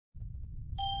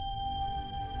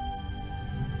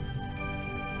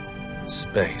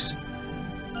Space.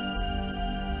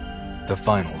 The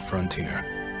final frontier.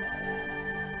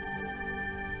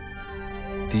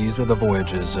 These are the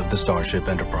voyages of the Starship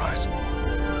Enterprise.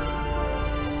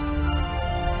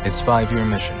 Its 5-year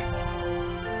mission: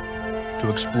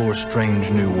 to explore strange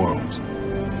new worlds,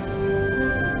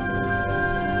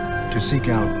 to seek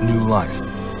out new life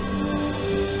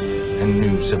and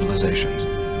new civilizations,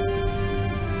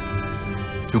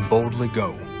 to boldly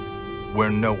go where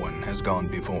no one has gone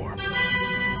before.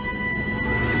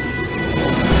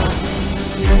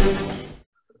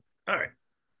 All right.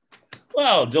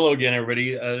 Well, hello again,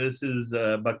 everybody. This is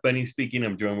Buck Benny speaking.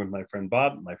 I'm joined with my friend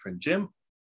Bob, my friend Jim,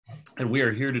 and we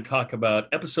are here to talk about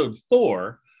episode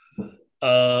 4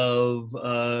 of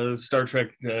Star Trek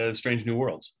Strange New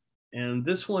Worlds. And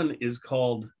this one is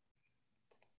called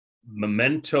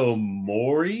Memento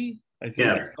Mori, I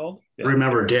think it's called. Yeah.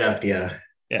 Remember Death, yeah.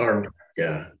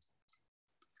 Yeah.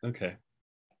 Okay.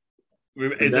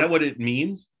 Is that what it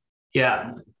means?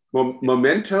 Yeah. Well,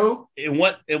 memento? In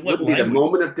what language? A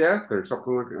moment of death or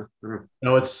something like that?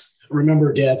 No, it's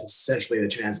Remember Death is essentially the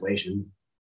translation.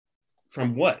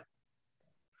 From what?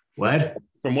 What?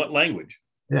 From what language?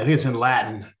 I think it's in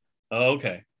Latin. Oh,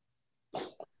 okay.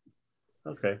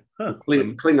 Okay. Huh.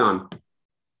 Klingon.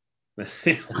 If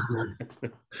it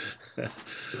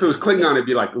was Klingon, it'd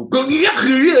be like...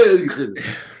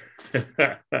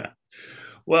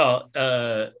 Well,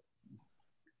 I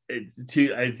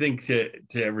think to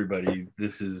everybody,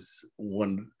 this is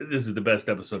the best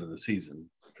episode of the season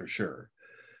for sure.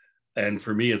 And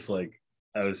for me, it's like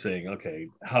I was saying, okay,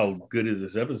 how good is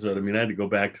this episode? I mean, I had to go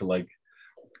back to like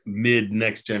mid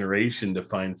Next Generation to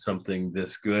find something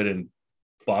this good, and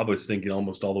Bob was thinking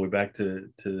almost all the way back to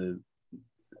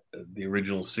the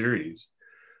original series.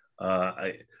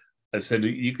 I said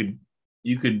you could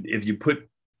if you put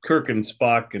Kirk and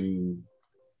Spock and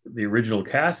the original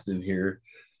cast in here,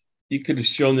 you could have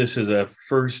shown this as a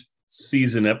first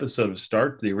season episode of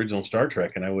the original Star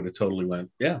Trek, and I would have totally went,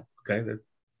 yeah, okay, that's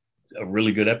a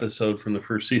really good episode from the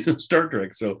first season of Star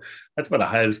Trek. So that's about the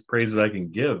highest praise I can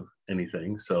give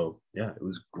anything. So yeah, it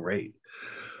was great.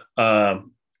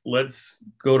 Let's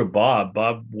go to Bob.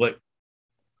 Bob, what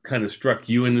kind of struck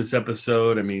you in this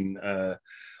episode? I mean,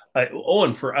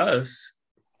 and for us,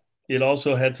 it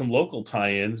also had some local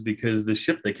tie-ins because the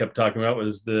ship they kept talking about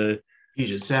was the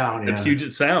Puget Sound. The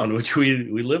Puget Sound, which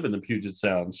we live in the Puget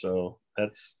Sound, so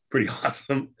that's pretty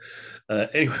awesome.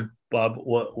 Anyway, Bob,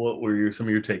 what were some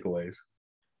of your takeaways?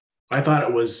 I thought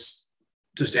it was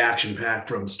just action-packed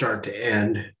from start to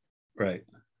end. Right.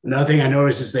 Another thing I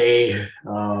noticed is they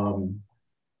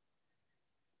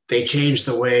changed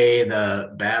the way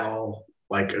the battle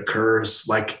occurs.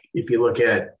 Like if you look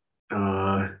at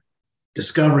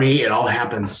Discovery, it all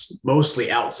happens mostly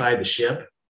outside the ship.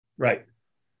 Right.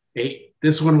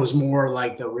 This one was more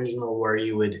like the original where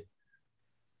you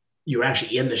were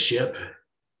actually in the ship.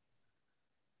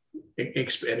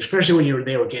 Especially when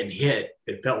they were getting hit,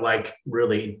 it felt like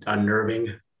really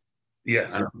unnerving.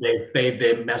 Yes.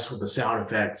 They mess with the sound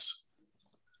effects.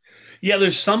 Yeah,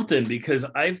 there's something, because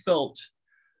I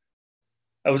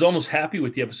was almost happy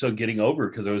with the episode getting over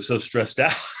because I was so stressed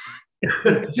out.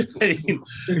 I mean,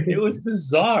 it was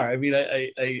bizarre. I mean,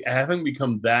 I haven't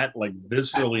become that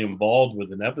viscerally involved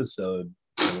with an episode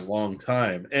in a long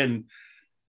time. And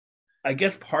I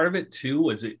guess part of it too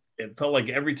was it felt like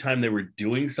every time they were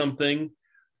doing something,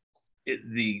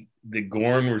 the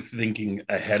Gorn were thinking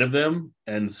ahead of them,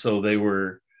 and so they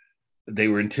were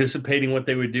anticipating what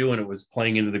they would do, and it was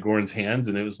playing into the Gorn's hands.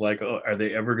 And it was like, oh, are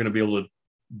they ever going to be able to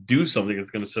do something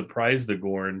that's going to surprise the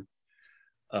Gorn?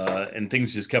 And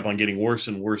things just kept on getting worse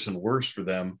and worse and worse for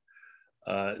them,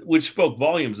 which spoke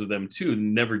volumes of them too,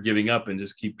 never giving up and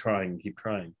just keep trying.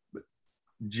 But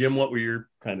Jim, what were your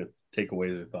kind of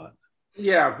takeaways or thoughts?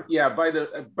 Yeah. By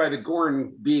the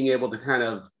Gorn being able to kind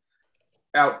of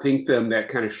outthink them, that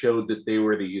kind of showed that they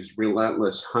were these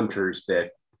relentless hunters.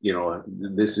 That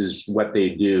this is what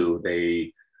they do.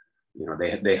 They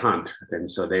hunt, and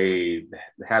so they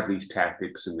have these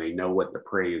tactics, and they know what the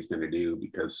prey is going to do,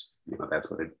 because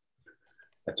that's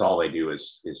all they do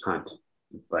is hunt.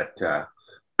 But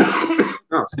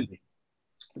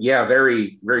yeah,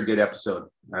 very, very good episode.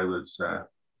 I was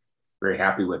very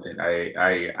happy with it.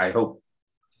 I hope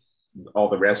all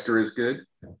the rest are as good.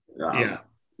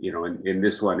 In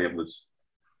this one it was.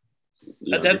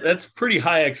 That's pretty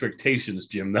high expectations,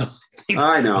 Jim. Though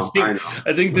I know.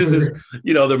 I think this is,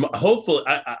 they're hopeful.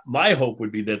 My hope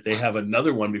would be that they have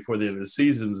another one before the end of the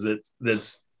seasons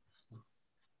that's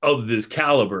of this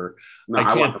caliber. No,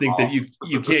 I can't think that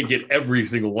you can't get every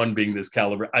single one being this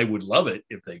caliber. I would love it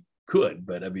if they could,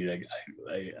 but I mean,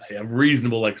 I have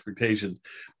reasonable expectations.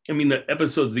 I mean, the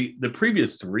episodes, the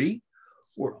previous three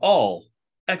were all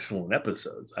excellent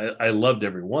episodes. I loved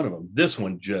every one of them. This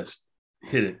one just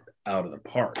hit it out of the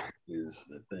park is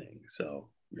the thing. So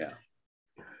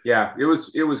yeah, it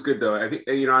was good though. I think,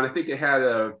 and I think it had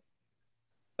a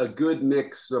good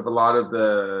mix of a lot of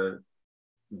the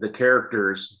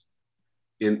characters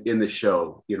in the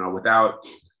show,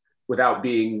 without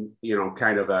being,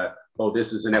 kind of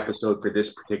this is an episode for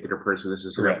this particular person. This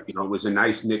is, it was a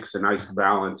nice mix, a nice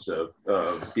balance of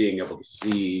being able to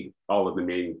see all of the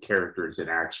main characters in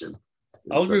action.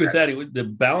 I'll agree with that. The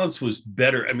balance was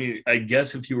better. I mean, I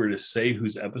guess if you were to say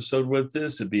whose episode was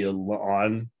this, it'd be a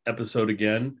La'an episode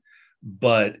again,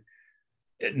 but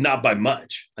not by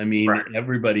much. I mean,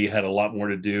 everybody had a lot more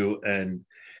to do, and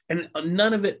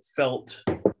none of it felt,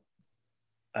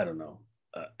 I don't know,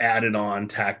 added on,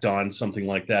 tacked on, something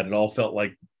like that. It all felt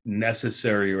like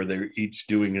necessary, or they're each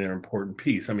doing their important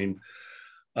piece. I mean,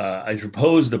 I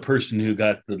suppose the person who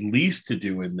got the least to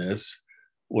do in this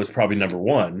was probably number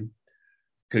one,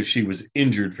 because she was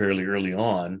injured fairly early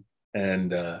on,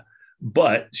 and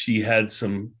but she had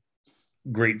some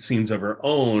great scenes of her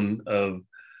own of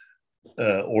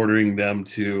ordering them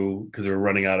to, because they were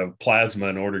running out of plasma,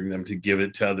 and ordering them to give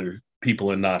it to other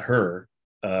people and not her.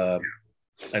 I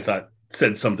thought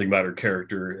said something about her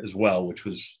character as well, which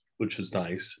was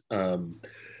nice. And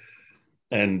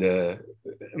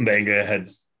Manga had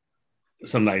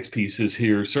some nice pieces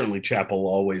here. Certainly Chapel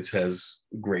always has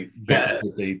great bits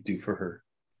that they do for her.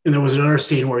 And there was another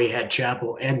scene where he had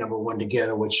Chapel and number one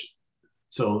together,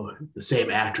 so the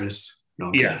same actress.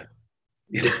 Yeah.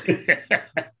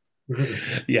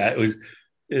 Yeah, it was.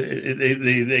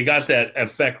 They got that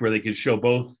effect where they could show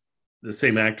both the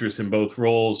same actress in both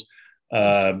roles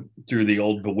through the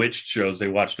old Bewitched shows. They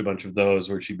watched a bunch of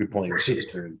those where she'd be playing her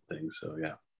sister and things. So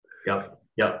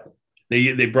Yep.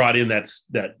 They brought in that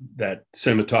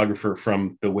cinematographer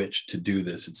from Bewitched to do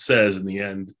this. It says in the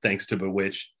end, thanks to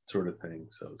Bewitched, sort of thing.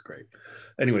 So it's great.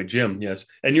 Anyway, Jim, yes,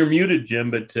 and you're muted,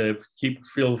 Jim, but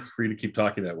feel free to keep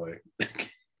talking that way.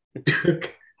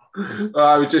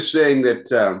 I was just saying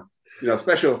that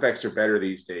special effects are better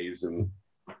these days and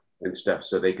stuff,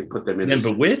 so they can put them in. And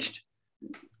Bewitched?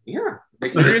 Yeah.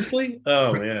 Seriously?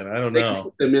 Oh man, I don't know.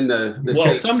 Put them in the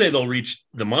well, someday they'll reach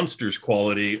the Munsters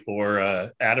quality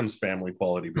or Addams Family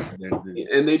quality.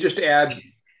 And they just add.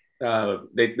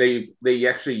 They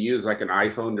actually use like an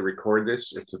iPhone to record this,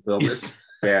 to film this.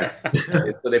 Yeah.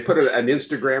 So they put an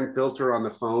Instagram filter on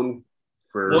the phone.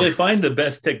 Well, they find the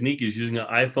best technique is using an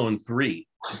iPhone 3.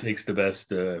 It takes the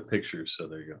best pictures. So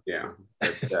there you go. Yeah.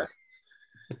 But,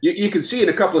 you can see in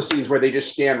a couple of scenes where they just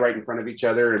stand right in front of each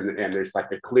other, and there's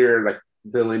like a clear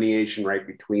delineation right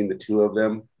between the two of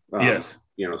them. Yes.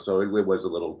 So it was a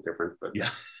little different, but yeah.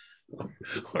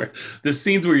 Or the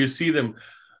scenes where you see them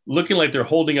looking like they're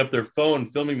holding up their phone,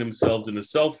 filming themselves in a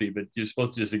selfie, but you're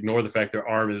supposed to just ignore the fact their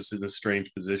arm is in a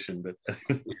strange position. But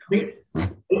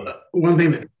one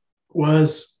thing that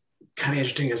was kind of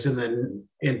interesting is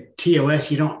in TOS,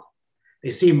 they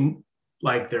seem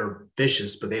like they're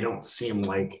vicious, but they don't seem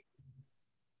like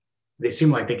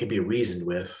they could be reasoned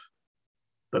with,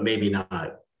 but maybe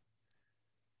not.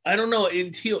 I don't know.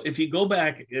 If you go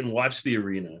back and watch The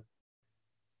Arena,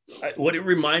 what it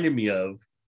reminded me of,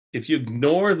 if you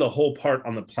ignore the whole part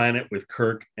on the planet with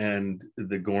Kirk and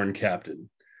the Gorn captain,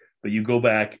 but you go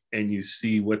back and you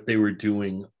see what they were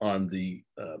doing on the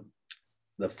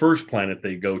first planet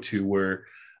they go to, where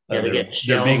they're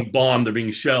being bombed, they're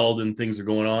being shelled, and things are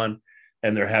going on,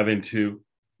 and they're having to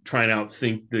try and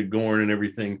outthink the Gorn and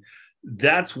everything.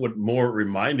 That's what more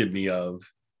reminded me of,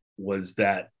 was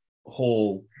that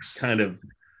whole kind of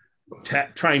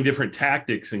trying different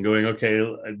tactics and going, okay,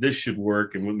 this should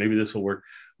work, and maybe this will work,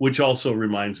 which also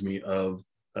reminds me of,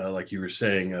 like you were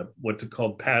saying, what's it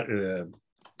called, Pat?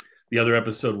 The other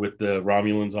episode with the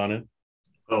Romulans on it.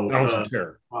 Oh, Balance of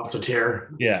Terror. Balance of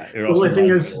Terror. Yeah. Well, the thing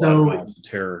is, though, Balance of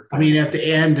Terror. I mean, at the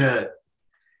end, the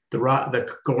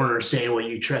Gorn are saying, well,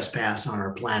 you trespass on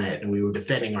our planet, and we were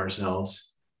defending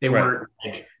ourselves. They weren't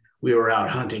like, we were out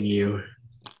hunting you.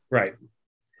 Right.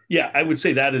 Yeah, I would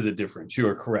say that is a difference. You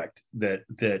are correct that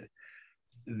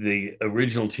the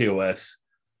original TOS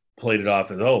played it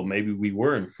off as, oh, maybe we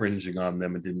were infringing on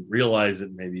them and didn't realize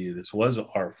it. Maybe this was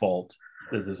our fault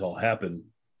that this all happened.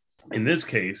 In this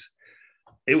case,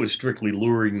 it was strictly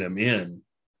luring them in,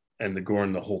 and the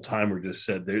Gorn the whole time were just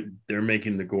said they're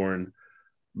making the Gorn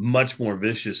much more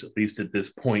vicious, at least at this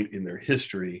point in their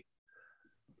history.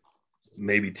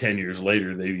 Maybe 10 years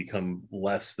later, they become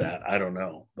less that. I don't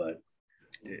know, but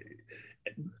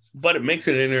it makes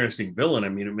it an interesting villain. I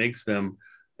mean, it makes them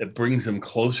it brings them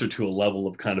closer to a level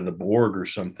of kind of the Borg or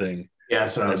something. Yeah,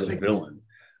 that's what I was As a thinking.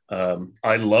 villain.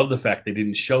 I love the fact they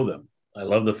didn't show them. I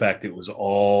love the fact it was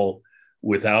all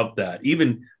without that.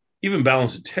 Even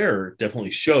Balance of Terror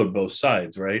definitely showed both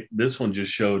sides, right? This one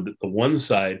just showed the one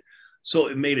side, so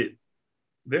it made it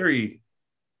very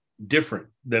different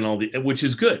than all the, which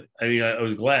is good. I mean, I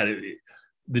was glad.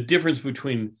 The difference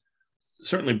between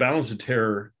certainly Balance of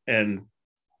Terror and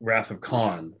Wrath of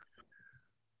Khan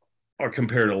are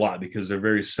compared a lot because they're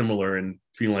very similar and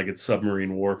feeling like it's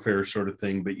submarine warfare sort of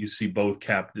thing, but you see both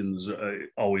captains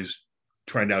always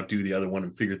trying to outdo the other one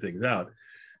and figure things out.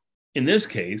 In this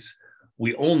case,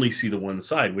 we only see the one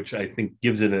side, which I think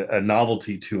gives it a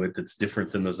novelty to it that's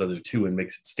different than those other two and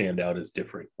makes it stand out as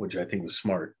different, which I think was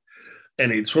smart.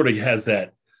 And it sort of has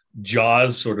that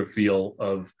Jaws sort of feel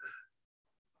of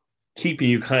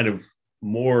keeping you kind of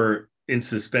more in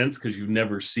suspense because you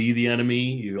never see the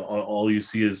enemy. All you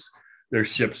see is their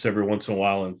ships every once in a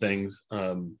while and things.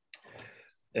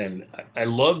 And I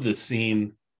love the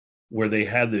scene where they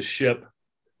had this ship.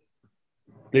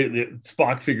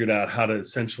 Spock figured out how to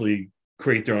essentially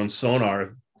create their own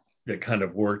sonar that kind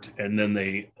of worked. And then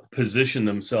they position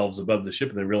themselves above the ship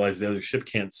and they realize the other ship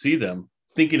can't see them,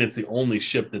 thinking it's the only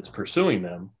ship that's pursuing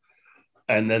them.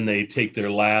 And then they take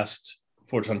their last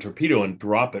photon torpedo and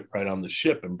drop it right on the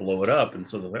ship and blow it up. And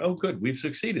so they're like, oh, good, we've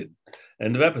succeeded.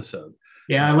 End of episode.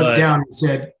 Yeah, I looked down and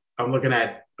said, I'm looking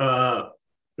at, I'm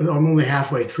only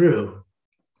halfway through.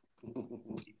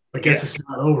 I guess it's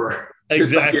not over.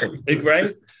 Exactly.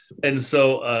 Right. And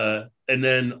so, and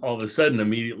then all of a sudden,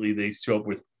 immediately they show up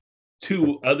with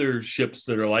two other ships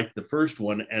that are like the first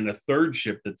one and a third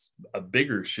ship that's a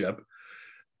bigger ship.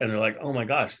 And they're like, oh my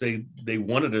gosh, they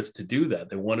wanted us to do that.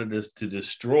 They wanted us to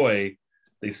destroy.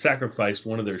 They sacrificed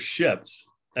one of their ships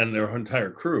and their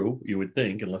entire crew, you would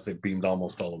think, unless they beamed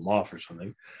almost all of them off or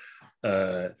something,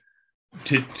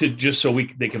 to just so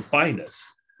they can find us.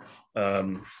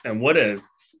 And what a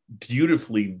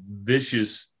beautifully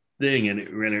vicious thing, and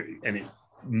it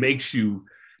makes you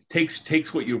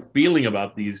takes what you're feeling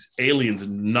about these aliens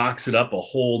and knocks it up a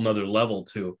whole nother level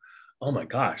to, oh my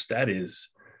gosh, that is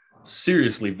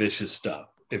seriously vicious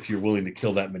stuff if you're willing to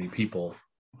kill that many people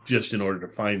just in order to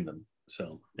find them.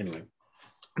 So anyway,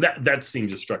 that scene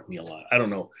just struck me a lot. I don't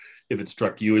know if it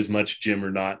struck you as much, Jim,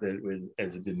 or not,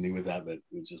 as it did me with that, but it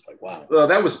was just like, wow. Well,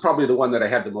 that was probably the one that I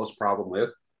had the most problem with.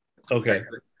 Okay.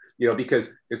 Because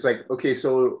it's like, okay,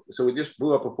 so we just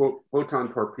blew up a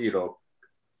photon torpedo,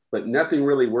 but nothing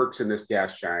really works in this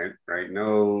gas giant, right?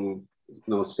 No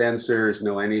sensors,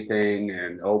 no anything.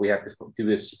 And, we have to do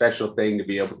this special thing to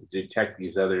be able to detect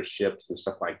these other ships and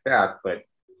stuff like that. But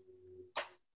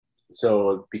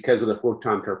so because of the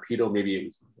photon torpedo, maybe it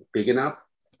was big enough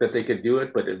that they could do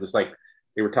it, but it was like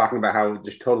they were talking about how it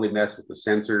just totally messed with the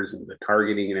sensors and the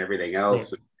targeting and everything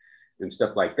else and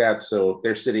stuff like that. So if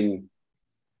they're sitting,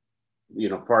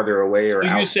 farther away or so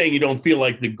out. You're saying you don't feel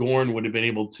like the Gorn would have been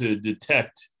able to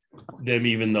detect them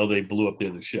even though they blew up the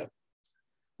other ship?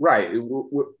 Right. They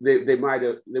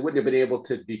wouldn't have been able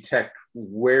to detect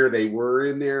where they were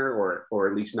in there, or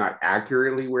at least not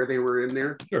accurately where they were in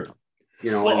there. Sure.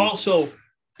 Also,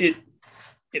 it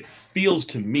feels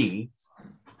to me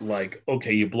like,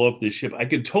 okay, you blow up this ship. I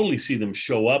could totally see them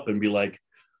show up and be like,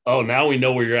 oh, now we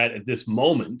know where you're at this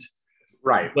moment.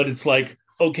 Right. But it's like,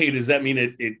 okay, does that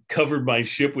mean it covered my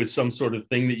ship with some sort of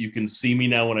thing that you can see me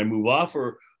now when I move off?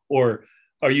 Or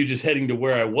are you just heading to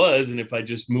where I was? And if I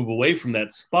just move away from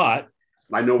that spot,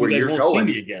 I know where you you're won't going.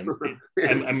 See me again.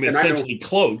 I'm essentially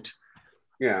cloaked.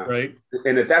 Yeah. Right.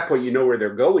 And at that point, you know where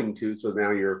they're going to. So now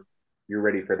you're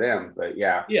ready for them. But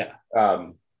yeah. Yeah.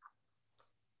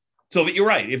 So you're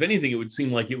right. If anything, it would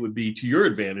seem like it would be to your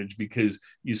advantage because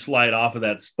you slide off of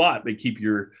that spot, but keep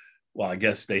your, well, I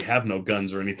guess they have no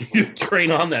guns or anything to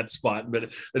train on that spot,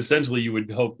 but essentially you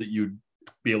would hope that you'd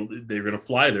be able to, they're going to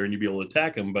fly there and you'd be able to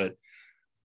attack them. But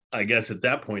I guess at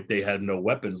that point they had no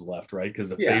weapons left, right? Because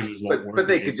the phasers won't work. But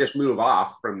they could just move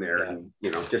off from there, and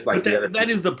just like but that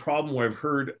is the problem where I've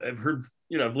heard,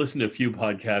 I've listened to a few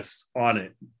podcasts on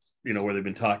it, where they've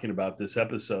been talking about this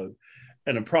episode,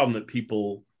 and a problem that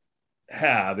people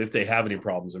have, if they have any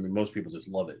problems. I mean, most people just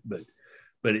love it,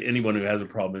 but anyone who has a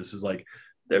problem is like,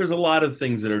 there's a lot of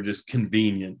things that are just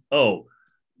convenient. Oh,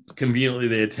 conveniently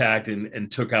they attacked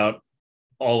and took out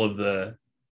all of the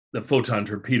photon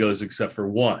torpedoes except for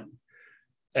one,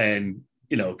 and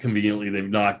conveniently they've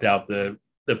knocked out the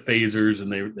phasers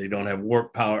and they don't have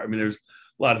warp power. I mean, there's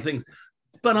a lot of things,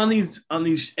 but on these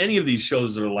any of these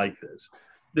shows that are like this,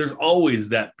 there's always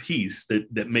that piece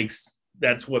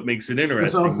that's what makes it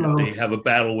interesting. Also, they have a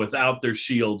battle without their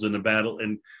shields and a battle,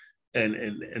 and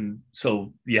and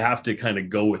so you have to kind of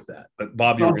go with that. But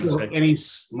Bob, you were going to say any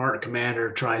smart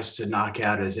commander tries to knock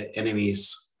out his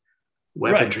enemy's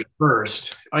weaponry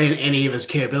first. I mean, any of his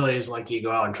capabilities, like you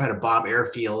go out and try to bomb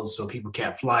airfields so people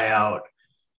can't fly out.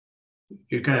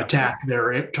 You're going to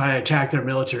try to attack their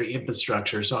military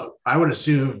infrastructure. So I would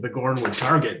assume the Gorn would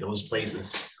target those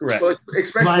places. Correct. Well,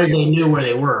 Provided they knew where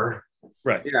they were.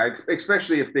 Right. Yeah,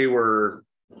 especially if they were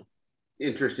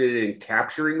interested in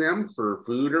capturing them for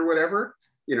food or whatever.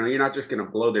 You're not just going to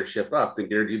blow their ship up. They're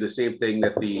going to do the same thing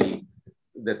that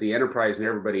the Enterprise and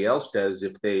everybody else does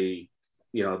if they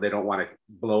don't want to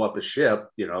blow up a ship.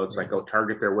 It's like,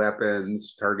 target their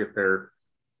weapons, target their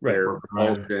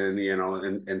propulsion,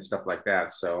 and stuff like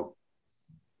that. So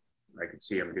I can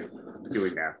see them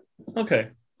doing that. Okay,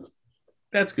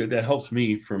 that's good. That helps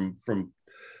me from.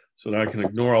 So now I can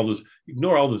ignore all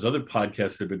those other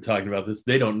podcasts that have been talking about this.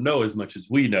 They don't know as much as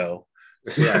we know.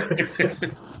 Right.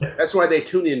 That's why they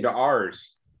tune into ours.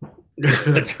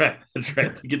 That's right.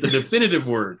 To get the definitive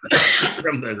word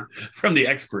from the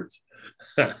experts.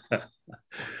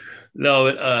 No,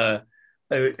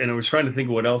 and I was trying to think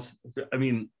of what else. I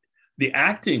mean, the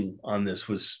acting on this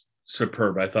was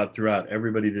superb. I thought throughout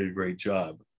everybody did a great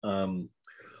job. One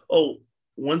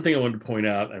thing I wanted to point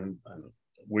out, and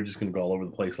we're just going to go all over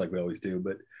the place like we always do,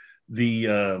 but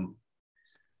the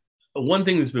one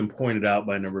thing that's been pointed out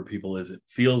by a number of people is it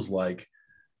feels like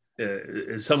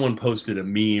someone posted a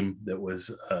meme that was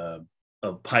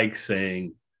of Pike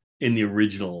saying in the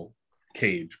original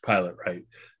Cage pilot, right,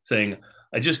 saying,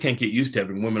 "I just can't get used to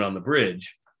having women on the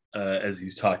bridge," as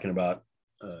he's talking about,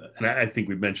 and I think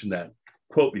we've mentioned that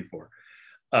quote before.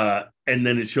 And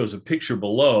then it shows a picture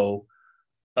below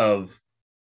of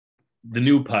the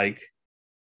new Pike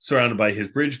surrounded by his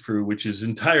bridge crew, which his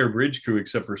entire bridge crew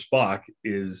except for Spock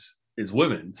is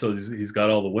women. So he's got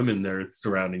all the women there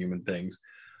surrounding him and things,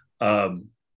 and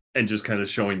just kind of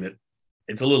showing that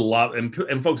it's a little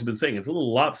and folks have been saying it's a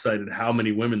little lopsided how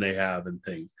many women they have and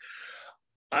things.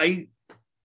 I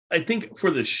think for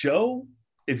the show,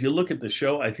 if you look at the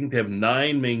show, I think they have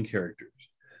 9 main characters,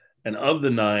 and of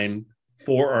the 9,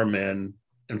 4 are men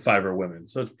and 5 are women.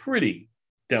 So it's pretty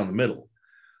down the middle.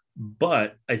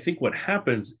 But I think what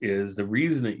happens is the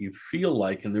reason that you feel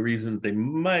like, and the reason that they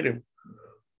might have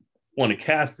want to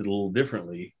cast it a little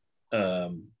differently,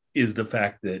 is the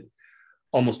fact that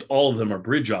almost all of them are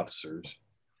bridge officers.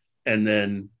 And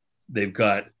then they've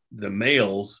got the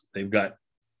males, they've got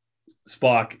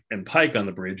Spock and Pike on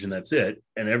the bridge, and that's it.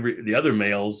 And the other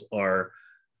males are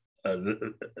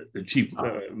the chief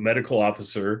medical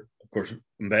officer, of course,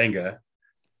 M'Benga.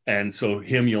 And so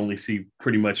him you only see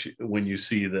pretty much when you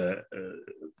see the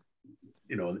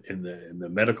in the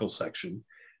medical section,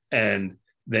 and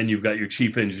then you've got your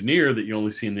chief engineer that you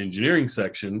only see in the engineering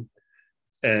section,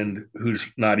 and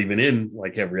who's not even in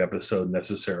like every episode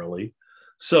necessarily.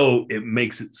 So it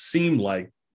makes it seem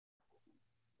like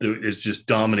it's just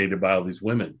dominated by all these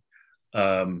women.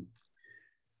 And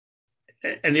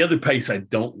the other piece I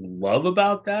don't love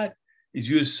about that is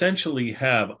you essentially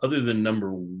have, other than number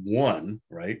 1,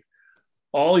 right,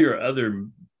 all your other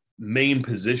main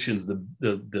positions,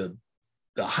 the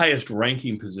highest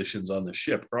ranking positions on the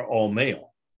ship are all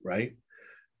male, right?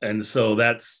 And so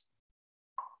that's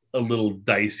a little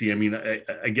dicey. I mean,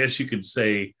 I guess you could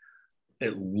say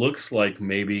it looks like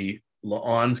maybe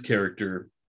La'an's character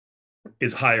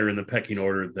is higher in the pecking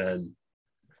order than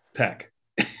Peck.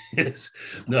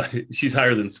 No, she's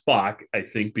higher than Spock, I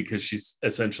think, because she's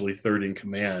essentially 3rd in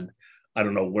command. I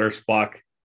don't know where Spock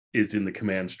is in the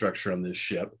command structure on this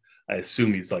ship. I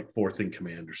assume he's like 4th in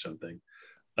command or something.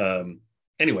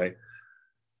 Anyway,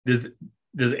 does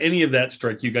any of that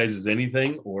strike you guys as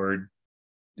anything, or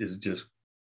is it just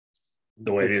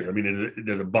the way it is? I mean,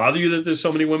 does it bother you that there's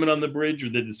so many women on the bridge, or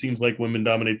that it seems like women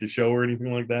dominate the show, or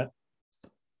anything like that?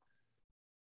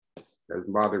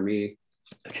 Doesn't bother me.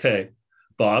 Okay.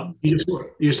 Bob? You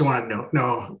just want to know.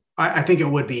 No, I think it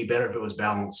would be better if it was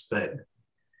balanced, but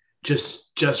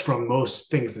just from most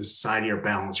things in society are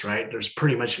balanced, right? There's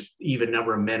pretty much even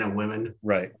number of men and women.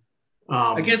 Right.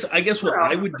 I guess what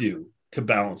I would do to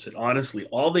balance it, honestly,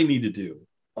 all they need to do,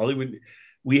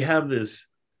 we have this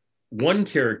one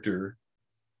character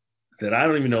that I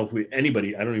don't even know I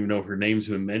don't even know if her name's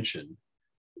been mentioned.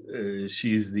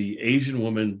 She's the Asian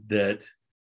woman that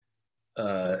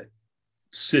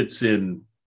sits in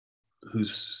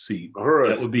whose seat?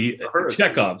 That would be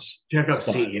Chekhov's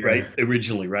seat, right?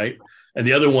 Originally, right? And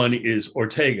the other one is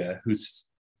Ortega, who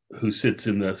sits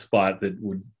in the spot that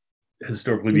would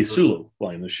historically be Sulu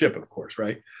flying the ship, of course,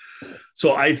 right?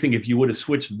 So I think if you would have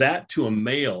switched that to a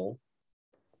male,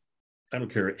 I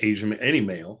don't care, Asian, any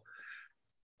male,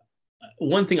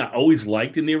 one thing I always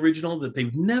liked in the original that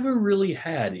they've never really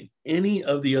had in any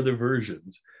of the other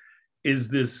versions is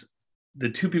the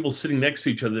two people sitting next to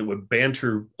each other that would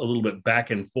banter a little bit back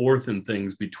and forth and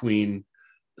things between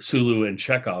Sulu and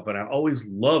Chekhov. And I always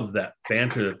loved that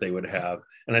banter that they would have.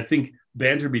 And I think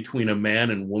banter between a man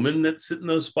and woman that sit in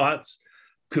those spots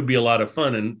could be a lot of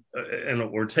fun. And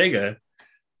Ortega,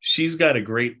 she's got a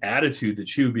great attitude that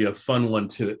she would be a fun one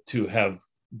to have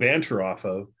banter off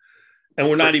of. And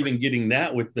we're not even getting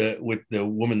that with the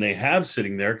woman they have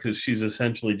sitting there, because she's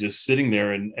essentially just sitting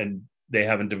there and they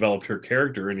haven't developed her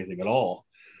character or anything at all.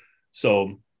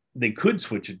 So they could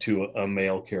switch it to a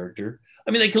male character.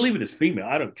 I mean, they can leave it as female.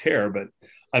 I don't care, but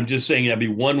I'm just saying that'd be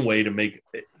one way to make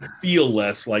it feel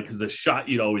less like, because the shot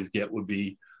you'd always get would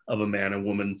be of a man and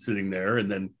woman sitting there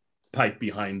and then Pike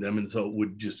behind them. And so it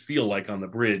would just feel like on the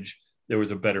bridge, there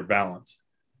was a better balance.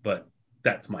 But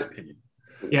that's my opinion.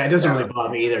 Yeah, it doesn't really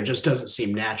bother me either. It just doesn't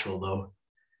seem natural, though.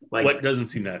 Like, what doesn't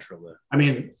seem natural, though? I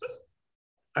mean,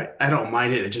 I don't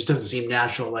mind it. It just doesn't seem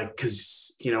natural. Like,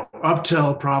 because, up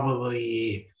till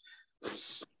probably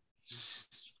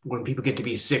when people get to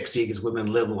be 60, because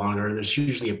women live longer, there's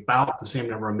usually about the same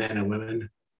number of men and women.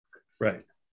 Right.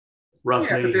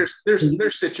 Roughly. Yeah, but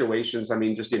there's situations, I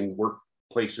mean, just in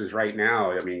workplaces right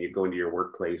now. I mean, you go into your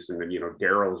workplace and then,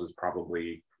 Daryl's is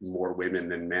probably more women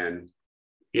than men.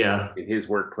 Yeah. In his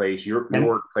workplace, your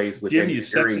workplace with Jim, you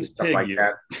engineering sexist stuff pig, like you.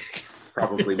 that,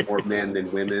 probably more men than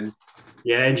women.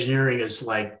 Yeah, engineering is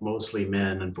like mostly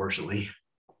men, unfortunately.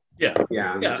 Yeah.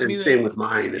 Yeah, Yeah, and same with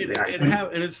mine.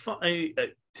 And it's fun.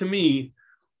 To me,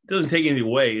 it doesn't take anything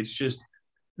away. It's just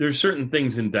there's certain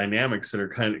things in dynamics that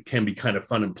are can be kind of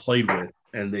fun and played with,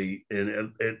 and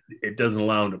it doesn't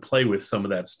allow them to play with some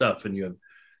of that stuff. And you have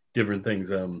different things.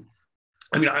 Even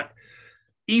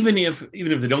if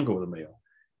they don't go with a male,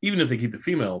 even if they keep the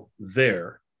female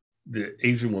there, the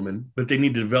Asian woman, but they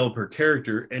need to develop her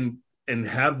character and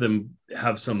have them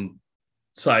have some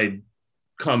side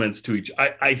comments to each,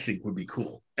 I think would be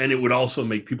cool. And it would also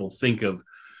make people think of,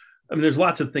 I mean, there's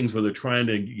lots of things where they're trying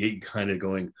to get you kind of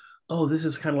going, oh, this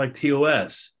is kind of like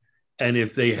TOS. And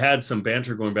if they had some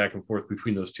banter going back and forth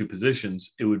between those two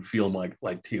positions, it would feel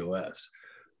like TOS.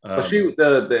 Well,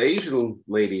 the Asian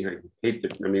lady,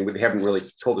 we haven't really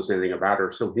told us anything about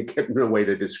her, so we get no way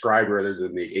to describe her other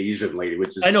than the Asian lady,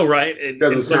 which is, I know, right?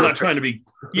 And so I'm not trying to be,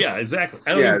 yeah, exactly.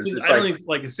 I don't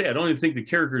even think the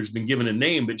character has been given a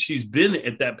name, but she's been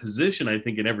at that position, I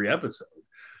think, in every episode.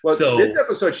 Well, so, this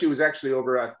episode, she was actually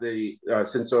over at the,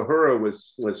 since Uhura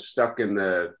was stuck in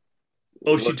the...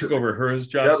 Oh, she took over Uhura's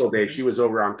job? Day, she was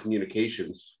over on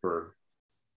communications for...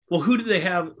 Well, who did they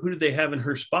have in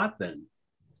her spot then?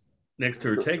 Next to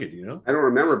Ortega, do you know? I don't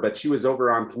remember, but she was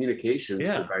over on communications.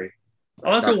 Yeah,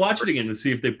 I'll have to watch it again to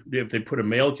see if they put a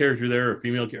male character there or a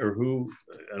female or who.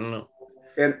 I don't know.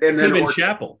 And it could have been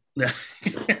Chapel.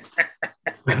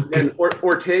 And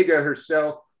Ortega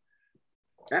herself,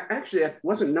 actually, it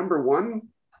wasn't number one.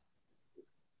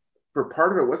 For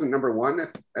part of it, wasn't number one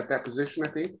at that position, I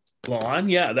think. Milan,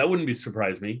 yeah, that wouldn't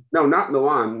surprise me. No, not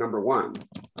Milan. Number one.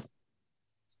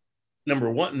 Number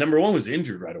one was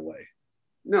injured right away.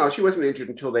 No, she wasn't injured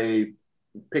until they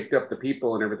picked up the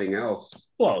people and everything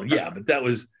else. Well, yeah, but that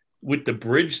was with the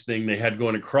bridge thing they had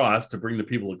going across to bring the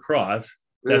people across.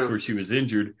 That's where she was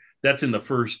injured. That's in the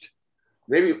first.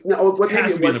 Maybe in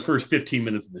the first 15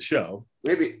 minutes of the show.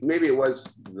 Maybe it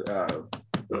was.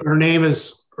 Her name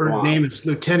is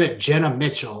Lieutenant Jenna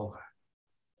Mitchell.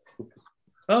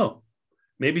 Oh,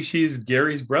 maybe she's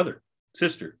Gary's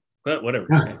sister, but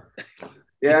whatever.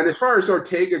 Yeah, and as far as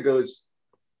Ortega goes,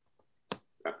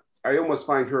 I almost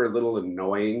find her a little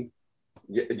annoying,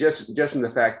 just in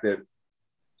the fact that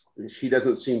she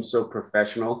doesn't seem so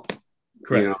professional.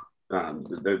 Correct.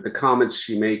 The comments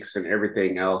she makes and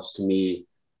everything else to me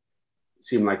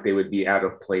seem like they would be out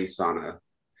of place on a.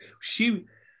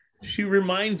 She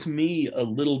reminds me a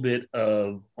little bit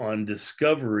of on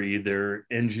Discovery, their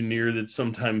engineer that's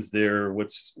sometimes there.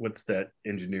 What's that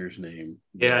engineer's name?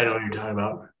 Yeah, I know what you're talking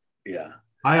about. Yeah.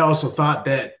 I also thought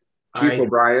that Chief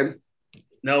O'Brien.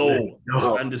 No,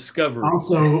 on Discovery.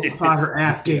 Also thought her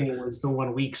acting was the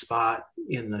one weak spot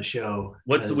in the show.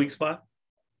 What's the weak spot?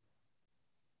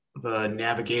 The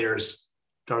navigators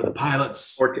or the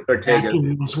pilots. Ortega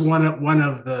was one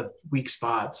of the weak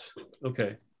spots.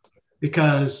 Okay.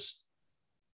 Because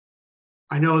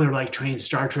I know they're like trained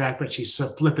Star Trek, but she's so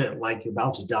flippant, like you're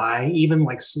about to die. Even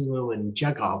like Sulu and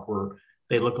Chekhov, where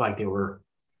they look like they were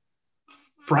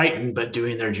frightened but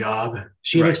doing their job.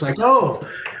 She looks like, oh,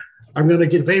 I'm going to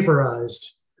get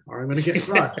vaporized, or I'm going to get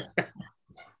crushed.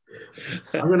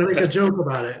 I'm going to make a joke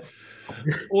about it.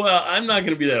 Well, I'm not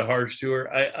going to be that harsh to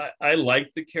her. I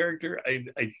like the character.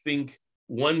 I think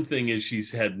one thing is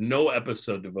she's had no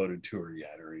episode devoted to her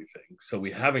yet or anything, so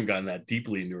we haven't gotten that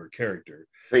deeply into her character.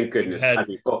 Thank goodness.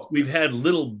 We've had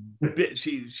little bit.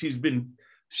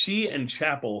 She and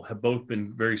Chapel have both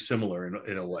been very similar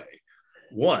in a way.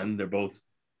 One, they're both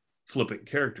flippant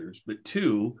characters, but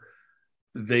two,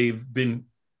 they've been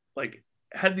like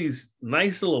had these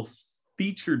nice little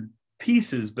featured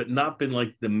pieces, but not been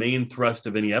like the main thrust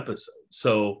of any episode.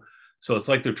 So it's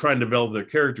like they're trying to develop their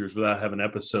characters without having an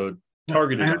episode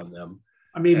targeted on them.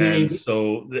 I mean,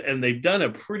 and they've done a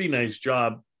pretty nice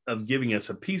job of giving us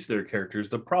a piece of their characters.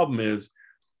 The problem is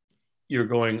you're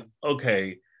going,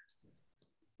 okay,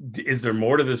 is there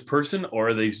more to this person, or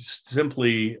are they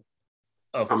simply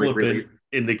a flippant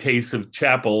in the case of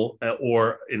Chapel,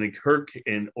 or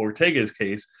in Ortega's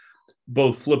case,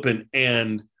 both flippant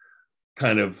and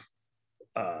kind of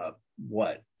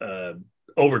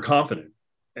overconfident,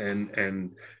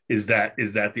 and is that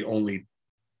the only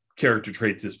character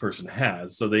traits this person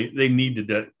has? So they need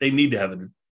to have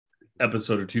an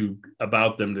episode or two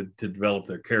about them to develop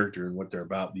their character and what they're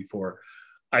about before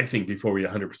we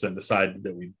 100% decide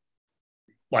that we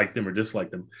like them or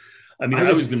dislike them. I mean,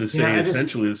 I was going to say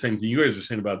essentially the same thing you guys are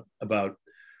saying about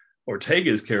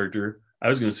Ortega's character. I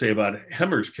was going to say about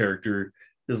Hemmer's character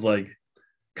is like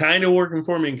kind of working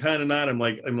for me and kind of not. I'm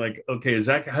like, okay, is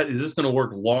this going to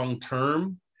work long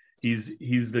term? He's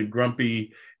the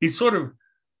grumpy. He's sort of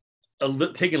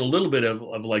taking a little bit of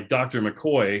like Dr.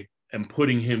 McCoy and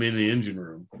putting him in the engine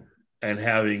room, and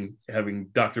having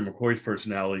Dr. McCoy's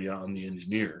personality on the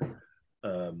engineer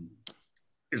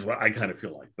is what I kind of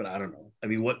feel like. But I don't know. I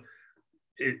mean,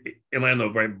 am I in the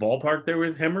right ballpark there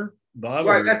with Hemmer, Bob?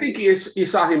 Well, I think you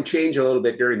saw him change a little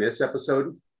bit during this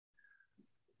episode.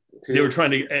 They were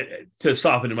trying to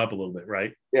soften him up a little bit,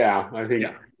 right? Yeah, I think.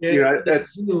 Yeah. At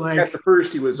the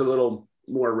first he was a little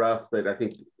more rough, but I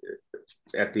think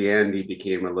at the end he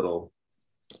became a little,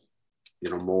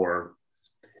 more.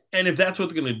 And if that's what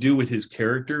they're going to do with his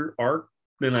character arc,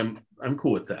 then I'm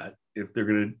cool with that. If they're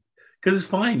going to, because it's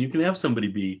fine. You can have somebody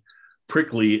be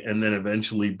prickly and then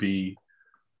eventually be,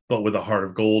 but with a heart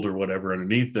of gold or whatever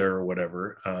underneath there or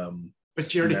whatever.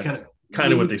 But you already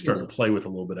kind of what they start to play with a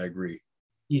little bit. I agree.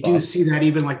 You do see that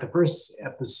even like the first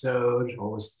episode,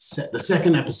 or was the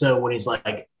second episode, when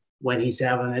he's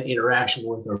having an interaction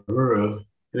with Uhuru, and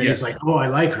then he's like, "Oh, I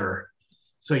like her."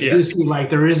 So you do see like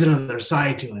there is another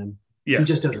side to him. He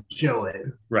just doesn't show it.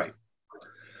 Right.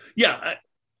 Yeah,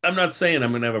 I'm not saying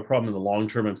I'm going to have a problem in the long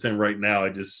term. I'm saying right now I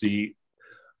just see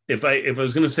if I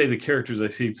was going to say the characters I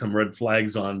see some red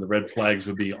flags on, the red flags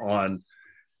would be on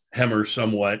Hemmer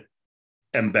somewhat.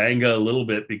 M'Benga a little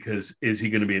bit, because is he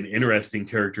going to be an interesting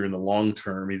character in the long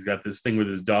term? He's got this thing with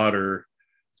his daughter,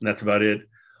 and that's about it.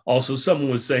 Also, someone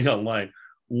was saying online,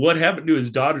 what happened to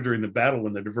his daughter during the battle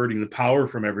when they're diverting the power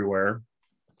from everywhere?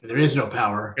 There is no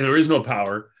power. And there is no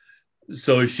power.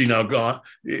 So is she now gone?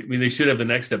 I mean, they should have the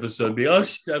next episode be,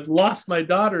 I've lost my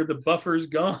daughter. The buffer's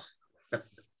gone.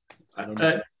 I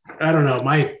don't know.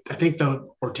 I think the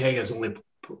Ortega's only.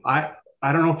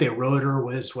 I don't know if they wrote her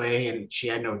this way and she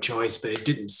had no choice, but it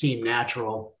didn't seem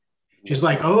natural. She's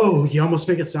like, oh, you almost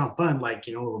make it sound fun. Like,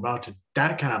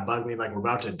 that kind of bugged me. Like we're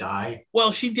about to die.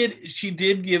 Well, she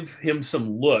did give him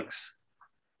some looks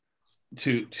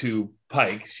to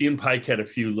Pike. She and Pike had a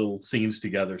few little scenes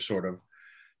together sort of.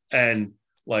 And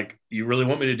like, you really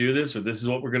want me to do this? Or this is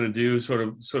what we're going to do? Sort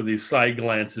of these side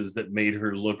glances that made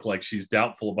her look like she's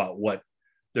doubtful about what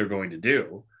they're going to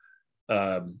do.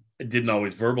 Didn't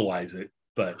always verbalize it,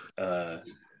 but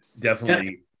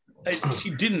definitely she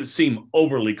didn't seem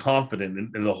overly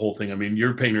confident in the whole thing. I mean,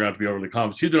 you're painting her out to be overly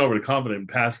confident. She's been overly confident in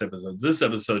past episodes. This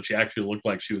episode, she actually looked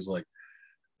like she was like,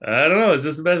 I don't know, is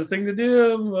this the best thing to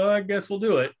do? Well, I guess we'll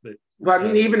do it. But I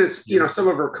mean, even as some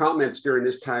of her comments during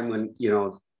this time when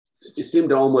it seemed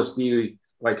to almost be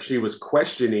like she was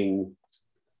questioning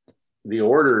the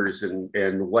orders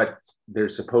and what they're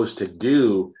supposed to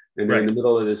do, and they're in the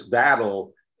middle of this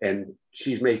battle. And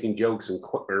she's making jokes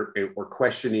or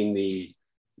questioning the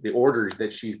orders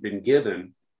that she's been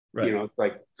given. Right.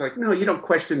 It's like no, you don't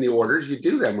question the orders. You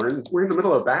do them. We're in the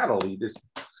middle of battle. You just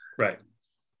right.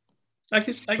 I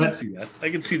can see that. I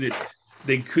can see that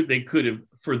they could have,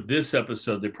 for this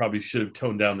episode, they probably should have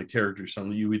toned down the character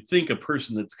some. You would think a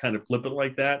person that's kind of flippant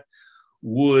like that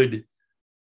would,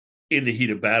 in the heat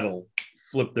of battle,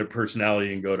 flip their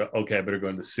personality and go to, okay, I better go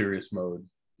into serious mode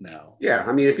now. Yeah,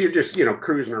 I mean, if you're just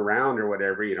cruising around or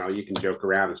whatever, you can joke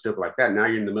around and stuff like that. Now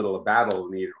you're in the middle of battle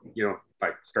and you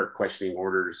like start questioning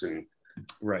orders and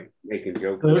making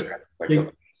jokes.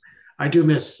 I do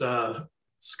miss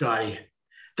Scotty.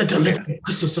 The delicate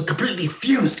crystals are completely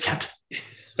fused, Captain.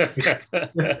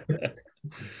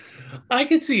 I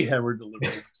could see Hemmer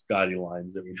deliver some Scotty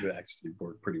lines that would actually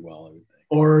work pretty well, I would think.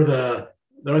 Or the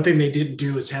other thing they didn't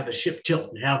do is have the ship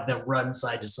tilt and have them run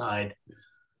side to side.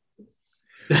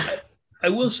 I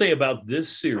will say about this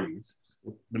series,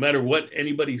 no matter what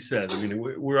anybody says, I mean,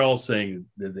 we're all saying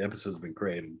that the episode's been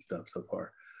great and stuff so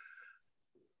far.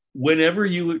 Whenever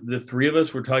the three of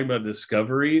us were talking about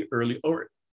Discovery early, or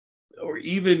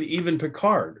even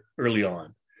Picard early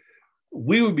on,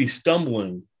 we would be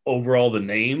stumbling over all the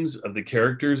names of the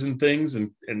characters and things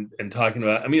and talking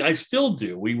about, I mean, I still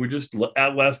do. We were just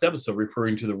at last episode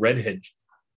referring to the redhead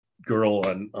girl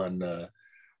on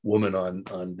woman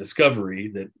on Discovery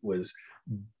that was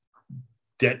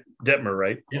Detmer,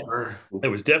 right? Detmer. It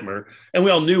was Detmer. And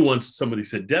we all knew once somebody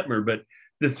said Detmer, but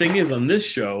the thing is, on this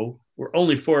show, we're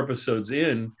only 4 episodes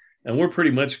in, and we're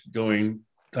pretty much talking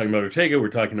about Ortega, we're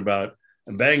talking about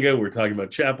M'Benga, we're talking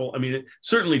about Chapel. I mean,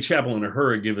 certainly Chapel and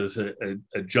Uhura give us a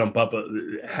jump up.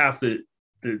 Half the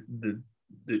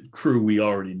crew we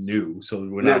already knew. So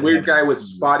we're that weird guy with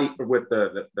spotty, with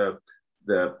the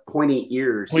pointy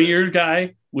ears. Pointy ears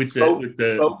guy with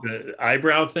the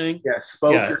eyebrow thing. Yeah,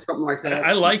 or something like that.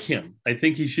 I like him. I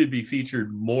think he should be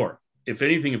featured more. If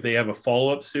anything, if they have a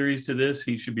follow-up series to this,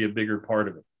 he should be a bigger part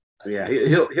of it. Yeah,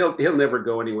 he'll never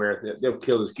go anywhere. They'll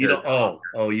kill his character.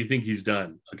 You think he's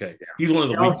done? Okay, yeah. He's one of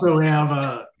the. We also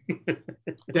have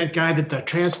that guy that the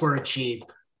transporter chief,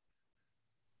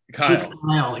 Kyle. Chief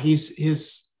Kyle.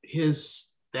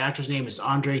 The actor's name is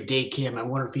Andre Day Kim. I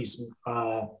wonder if he's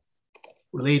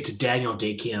related to Daniel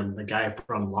Day Kim, the guy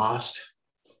from Lost.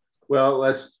 Well,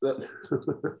 it's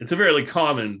a fairly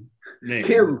common name.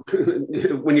 Kim,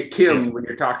 when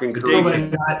you're talking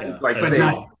Korean,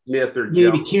 not Smith or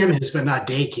maybe Joe. Kim is, but not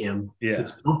Day Kim. Yeah,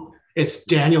 it's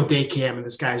Daniel Day Kim, and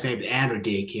this guy's name is Andrew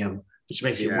Day Kim, which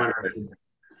makes it wonder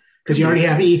because you already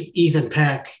have Ethan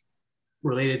Peck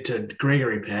related to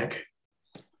Gregory Peck.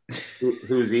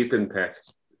 Who's Ethan Peck?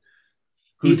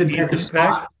 Ethan Peck is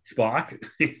Spock.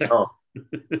 Oh.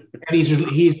 And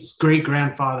he's great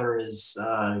grandfather is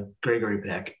Gregory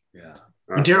Peck. Yeah.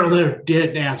 Daryl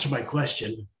did answer my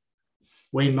question.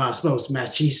 Wayne Mosmos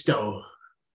Machisto,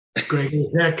 Gregory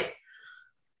Peck,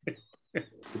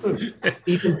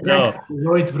 Ethan Peck, No.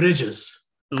 Lloyd Bridges.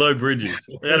 Lloyd Bridges.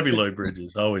 It got to be Lloyd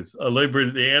Bridges. Always. Lloyd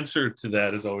Bridges. The answer to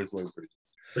that is always Lloyd Bridges.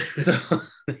 So,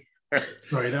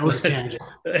 sorry, that was a tangent.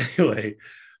 Anyway,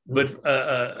 but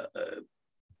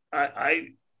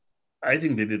I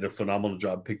think they did a phenomenal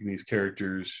job picking these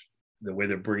characters. The way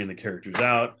they're bringing the characters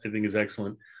out, I think, is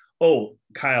excellent. Oh,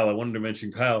 Kyle, I wanted to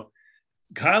mention Kyle.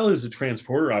 Kyle is a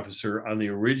transporter officer on the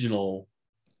original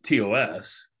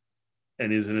TOS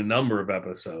and is in a number of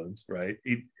episodes, right?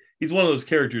 He's one of those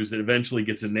characters that eventually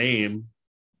gets a name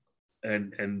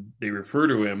and they refer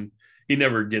to him. He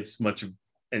never gets much of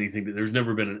anything. There's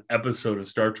never been an episode of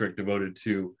Star Trek devoted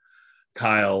to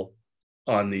Kyle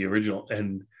on the original.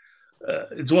 And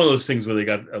it's one of those things where they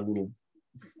got a little,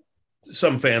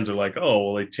 some fans are like, oh,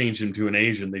 well, they changed him to an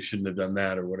Asian. They shouldn't have done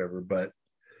that or whatever. But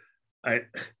I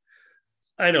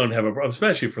don't have a problem,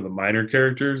 especially for the minor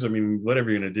characters. I mean, whatever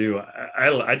you're going to do,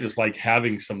 I just like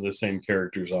having some of the same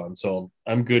characters on. So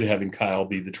I'm good having Kyle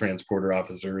be the transporter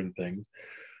officer and things.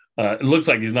 It looks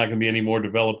like he's not going to be any more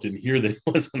developed in here than he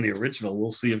was on the original.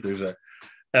 We'll see if there's a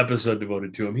episode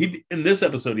devoted to him. In this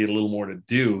episode, he had a little more to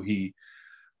do. He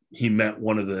met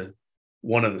one of the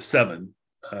seven.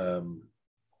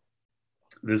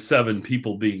 The seven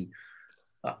people being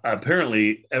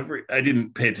apparently I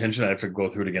didn't pay attention. I have to go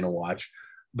through it again and watch.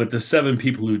 But the 7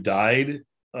 people who died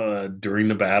during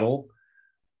the battle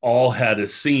all had a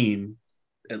scene,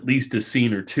 at least a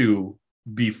scene or two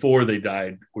before they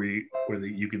died, where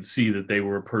you can see that they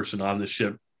were a person on the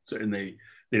ship. So, and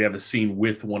they'd have a scene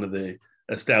with one of the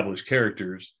established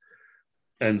characters.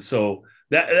 And so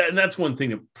that's one thing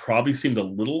that probably seemed a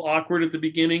little awkward at the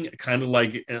beginning, kind of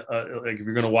like if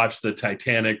you're going to watch the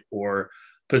Titanic or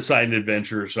Poseidon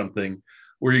Adventure or something,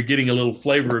 where you're getting a little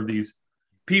flavor of these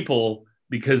people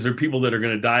because they're people that are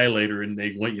going to die later and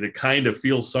they want you to kind of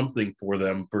feel something for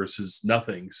them versus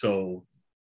nothing. So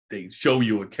they show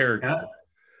you a character. Yeah.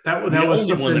 That the was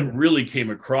only one something that really came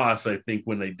across, I think,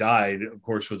 when they died, of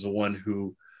course, was the one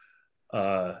who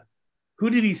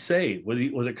did he save?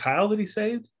 Was it Kyle that he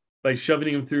saved by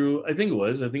shoving him through? I think it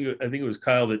was. I think it was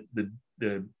Kyle that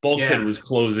the bulkhead was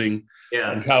closing.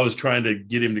 Yeah. And Kyle was trying to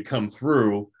get him to come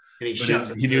through. And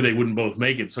he knew they wouldn't both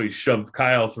make it, so he shoved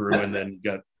Kyle through and then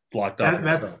got blocked off.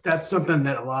 That's something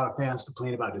that a lot of fans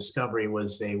complained about Discovery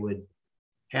was they would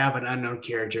have an unknown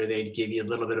character, they'd give you a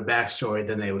little bit of backstory,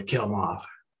 then they would kill him off.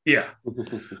 Yeah.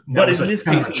 But in this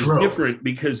case, it was trope. different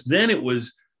because then it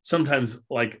was sometimes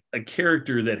like a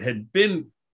character that had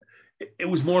been, it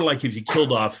was more like if you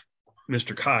killed off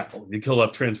Mr. Kyle, you killed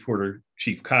off Transporter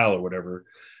Chief Kyle or whatever,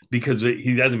 because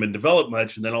he hasn't been developed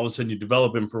much. And then all of a sudden you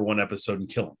develop him for one episode and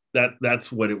kill him.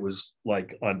 That's what it was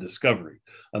like on Discovery.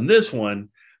 On this one,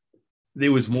 it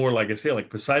was more like I say, like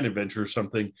Poseidon Adventure or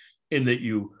something, in that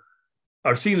you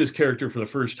are seeing this character for the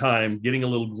first time, getting a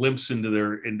little glimpse into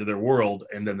their world,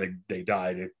 and then they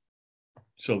died.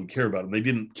 So we care about them. They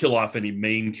didn't kill off any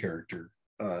main character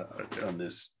on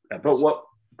this episode.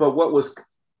 But what was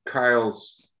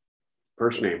Kyle's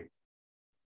first name?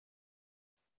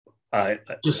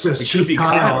 Just says it should be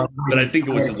Kyle, but I think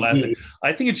it was his last name. name.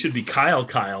 I think it should be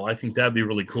Kyle. I think that'd be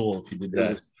really cool if you did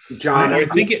that. John. I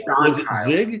think it John was it Kyle.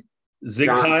 Zig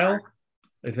John Kyle.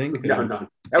 I think No,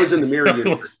 that was in the Mirror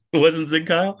universe. It wasn't Zig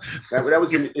Kyle. That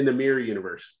was in the Mirror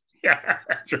universe. Yeah,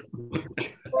 that's right.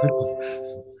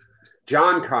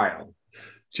 John Kyle.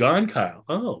 John Kyle.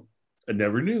 Oh, I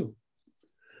never knew.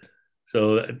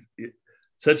 So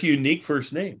such a unique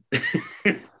first name.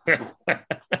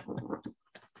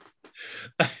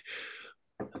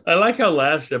 I like how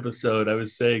last episode I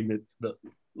was saying that the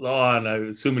Lon, I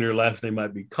was assuming your last name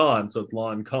might be Khan, so it's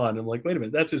Lon Khan. I'm like, wait a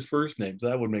minute, that's his first name, so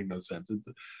that would make no sense.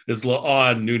 It's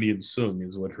Lon Noonien Sung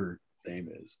is what her name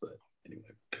is, but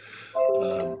anyway.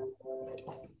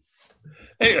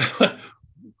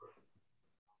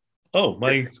 Oh,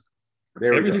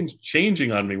 everything's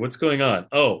changing on me. What's going on?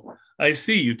 Oh, I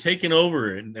see you taking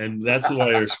over, and that's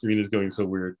why our screen is going so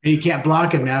weird. And you can't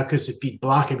block him now because if you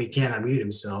block him, he can't unmute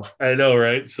himself. I know,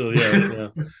 right? So yeah.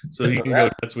 So he can go.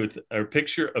 That's with our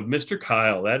picture of Mr.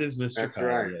 Kyle. That is Mr. That's Kyle.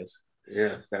 right. Yes.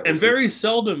 Yes. And very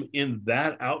seldom in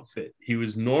that outfit. He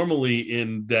was normally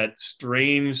in that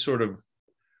strange sort of,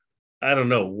 I don't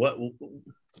know what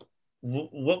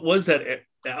was that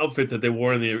outfit that they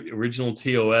wore in the original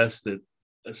TOS that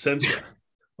essentially,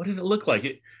 what did it look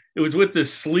like? It was with the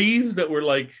sleeves that were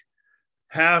like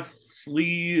half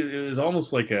sleeve. It was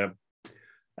almost like I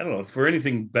don't know, for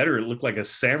anything better, it looked like a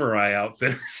samurai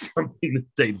outfit or something that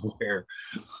they'd wear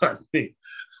on the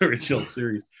original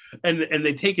series. And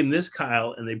they taken this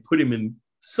Kyle and they put him in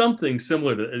something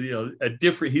similar to,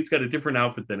 he's got a different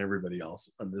outfit than everybody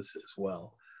else on this as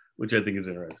well, which I think is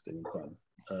interesting and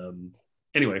fun.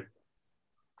 Anyway,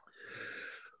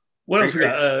 what else we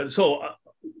got?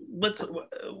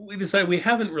 We decided we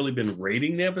haven't really been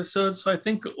rating the episodes, so I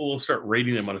think we'll start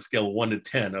rating them on a scale of 1 to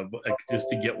 10 just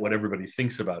to get what everybody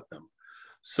thinks about them.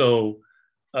 So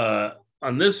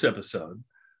on this episode,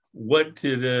 what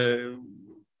did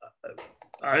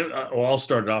I'll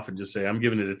start it off and just say I'm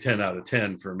giving it a 10 out of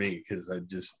 10 for me, because I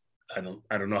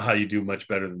don't know how you do much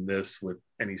better than this with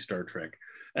any Star Trek.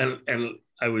 And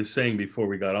I was saying before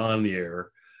we got on the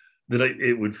air that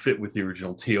it would fit with the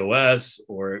original TOS,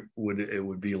 or it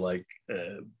would be like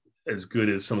as good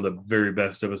as some of the very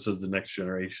best episodes of Next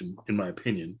Generation, in my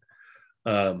opinion.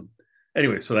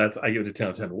 Anyway, so I give it a 10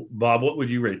 out of 10. Bob, what would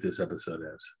you rate this episode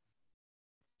as?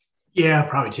 Yeah,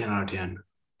 probably 10 out of 10.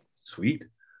 Sweet.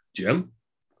 Jim?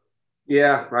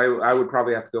 Yeah, I would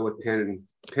probably have to go with 10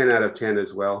 out of 10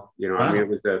 as well. Wow. I mean, it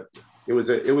was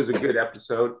a good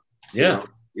episode. Yeah.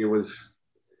 It was.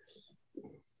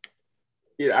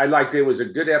 I liked it. It was a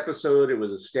good episode. It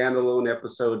was a standalone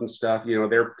episode and stuff.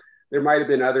 There might have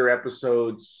been other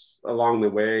episodes along the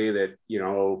way that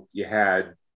you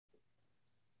had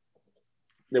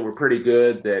that were pretty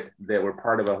good that were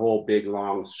part of a whole big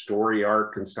long story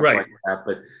arc and stuff like that.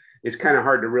 But it's kind of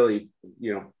hard to really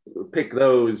pick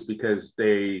those because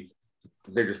they're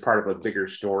just part of a bigger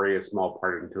story, a small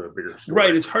part into a bigger story.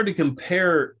 Right. It's hard to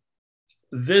compare.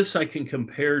 This I can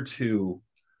compare to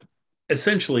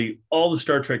essentially all the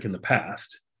Star Trek in the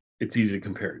past. It's easy to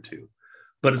compare it to,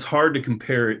 but it's hard to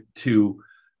compare it to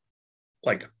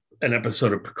like an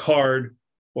episode of Picard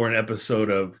or an episode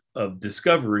of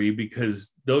Discovery,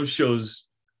 because those shows,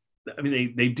 I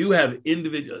mean, they do have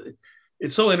individual.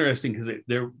 It's so interesting because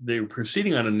they're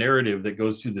proceeding on a narrative that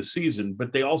goes through the season,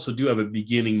 but they also do have a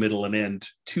beginning, middle, and end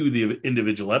to the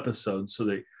individual episodes. So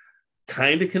they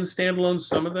kind of can stand alone,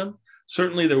 some of them.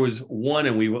 Certainly there was one,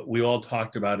 and we all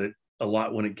talked about it a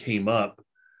lot when it came up,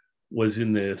 was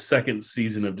in the second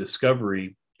season of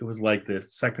Discovery. It was like the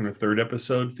second or third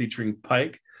episode featuring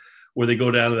Pike, where they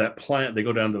go down to that planet. They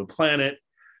go down to the planet,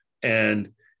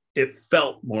 and it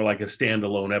felt more like a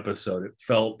standalone episode. It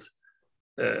felt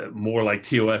more like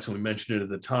TOS, and we mentioned it at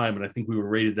the time. And I think we were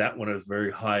rated that one as a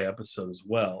very high episode as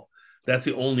well. That's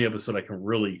the only episode I can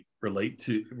really relate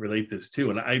this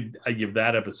to. And I give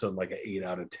that episode like an 8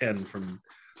 out of 10 from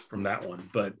that one.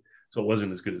 But so it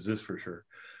wasn't as good as this for sure.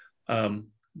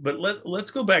 but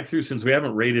let's go back through, since we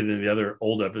haven't rated any other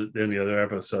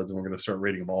episodes, and we're going to start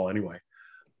rating them all anyway.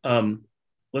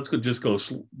 Let's go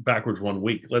backwards 1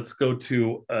 week. Let's go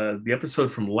to the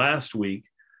episode from last week.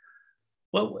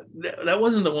 Well, that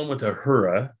wasn't the one with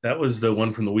Uhura. That was the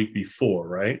one from the week before,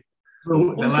 right?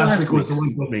 Well, the last week was the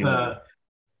one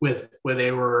with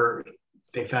where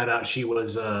they found out she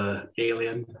was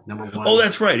alien, number one. Oh,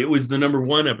 that's right. It was the number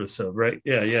one episode, right?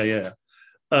 Yeah.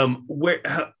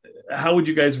 How would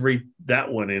you guys rate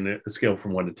that one in a scale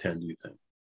from 1 to 10, do you think?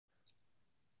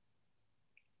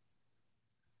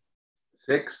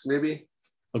 6, maybe.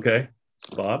 Okay.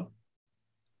 Bob?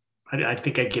 I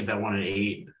think I'd give that one an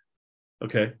 8.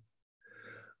 Okay.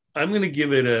 I'm going to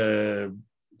give it a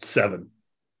 7.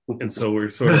 And so we're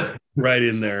sort of right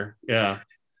in there. Yeah.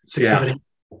 6, 7, 8.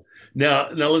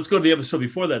 Now let's go to the episode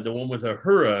before that, the one with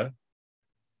Uhura.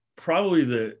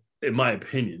 Probably in my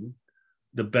opinion,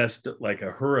 the best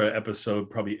Uhura episode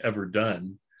probably ever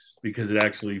done, because it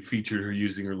actually featured her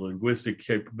using her linguistic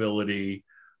capability.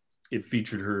 It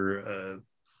featured her.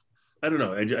 I don't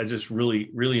know. I just really,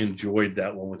 really enjoyed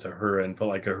that one with Uhura, and felt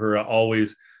like Uhura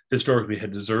always historically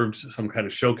had deserved some kind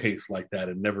of showcase like that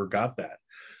and never got that.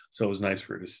 So it was nice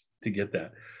for her to get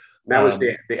that. That was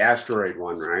the asteroid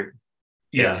one, right?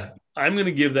 Yes. Yeah. I'm going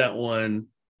to give that one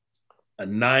a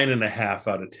 9.5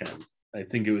 out of 10. I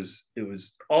think it was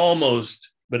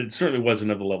almost, but it certainly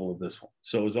wasn't at the level of this one.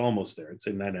 So it was almost there. I'd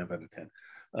say 9.5 out of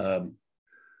 10.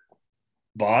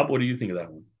 Bob, what do you think of that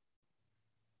one?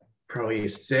 Probably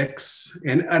 6,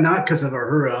 and not because of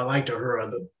Uhura. I liked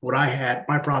Uhura.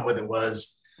 My problem with it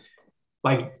was,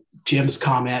 like Jim's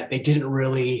comment, they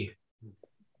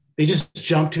just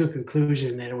jumped to a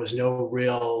conclusion, and there was no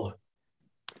real,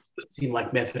 seemed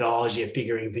like, methodology of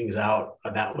figuring things out.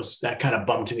 That kind of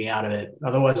bumped me out of it.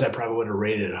 Otherwise, I probably would have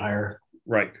rated it higher.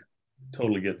 Right.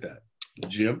 Totally get that.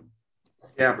 Jim?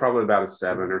 Yeah, probably about a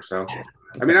 7 or so.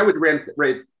 I mean, I would rate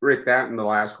that and the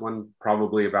last one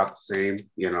probably about the same,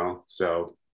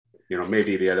 so,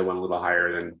 maybe the other one a little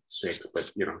higher than 6,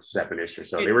 but, 7-ish or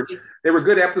so. They were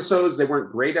good episodes. They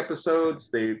weren't great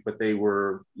episodes, but they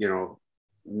were,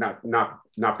 not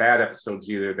bad episodes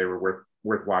either. They were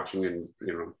worth watching, and,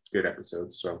 good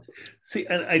episodes. So see,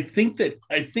 and I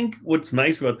think what's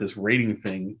nice about this rating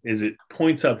thing is it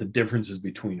points out the differences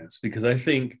between us, because I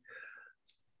think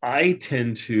I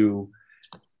tend to,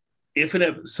 if an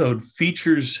episode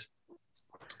features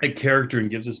a character and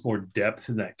gives us more depth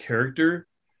in that character,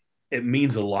 it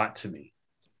means a lot to me.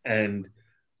 And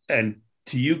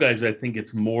to you guys, I think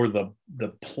it's more the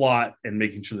plot and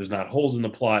making sure there's not holes in the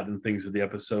plot and things of the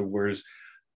episode. Whereas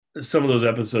some of those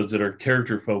episodes that are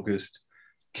character focused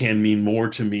can mean more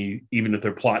to me, even if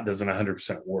their plot doesn't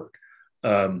 100% work.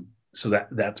 So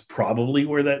that's probably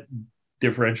where that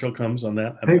differential comes on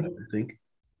that. I think.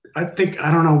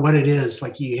 I don't know what it is.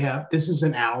 Like, this is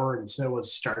an hour, and so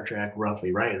was Star Trek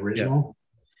roughly, right? Original.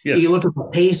 Yeah. Yes. You look at the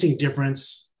pacing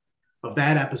difference of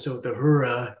that episode with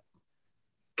Uhura,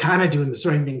 kind of doing the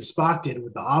same thing Spock did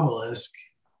with the obelisk.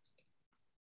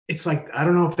 It's like, I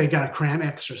don't know if they got to cram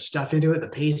extra stuff into it. The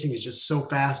pacing is just so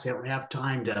fast. They don't have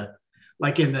time to,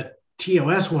 like in the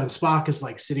TOS one, Spock is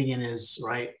like sitting in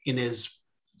his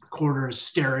quarters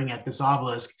staring at this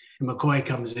obelisk, and McCoy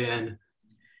comes in.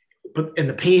 And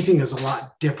the pacing is a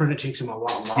lot different. It takes him a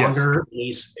lot longer,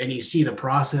 yes. And you see the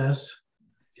process.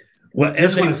 Well,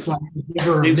 this one is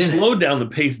they've slowed down the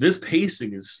pace. This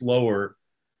pacing is slower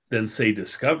than, say,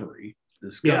 Discovery.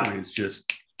 Discovery is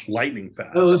just lightning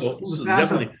fast.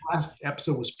 The last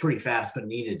episode was pretty fast, but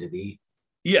needed to be.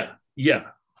 Yeah.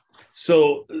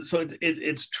 So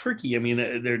it's tricky. I mean,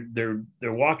 they're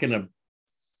walking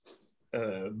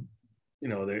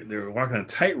they're walking a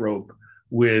tightrope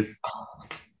with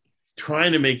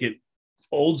trying to make it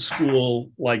old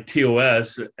school like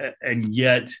TOS, and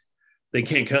yet they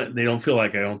can't. They don't feel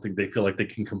like. I don't think they feel like they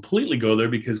can completely go there,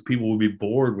 because people will be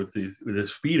bored with the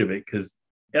speed of it, because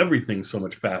everything's so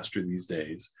much faster these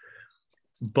days.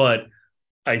 But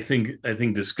I think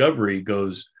Discovery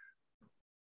goes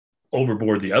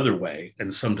overboard the other way,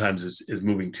 and sometimes is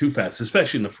moving too fast,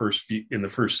 especially in the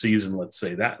first season. Let's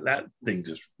say that thing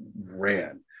just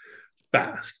ran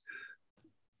fast.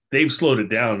 They've slowed it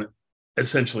down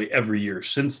essentially every year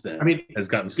since then. Has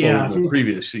gotten slower than the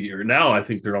previous year. Now I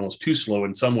think they're almost too slow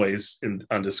in some ways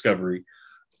on Discovery,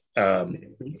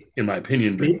 in my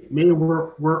opinion. But maybe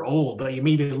we're old, but you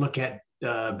maybe look at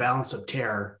Balance of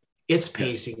Terror. Its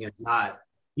pacing is not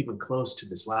even close to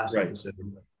this last episode.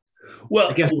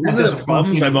 Well, one of the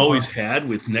problems I've always had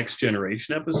with Next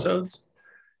Generation episodes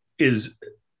is,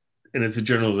 and it's a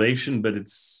generalization, but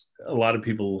it's a lot of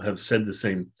people have said the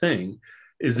same thing,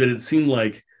 is that it seemed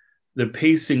like the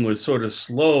pacing was sort of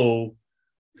slow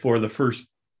for the first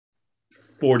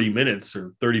 40 minutes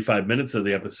or 35 minutes of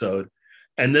the episode.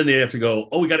 And then they have to go,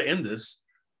 oh, we got to end this.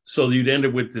 So you'd end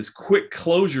up with this quick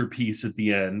closure piece at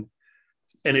the end.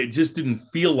 And it just didn't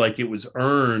feel like it was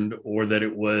earned, or that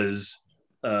it was,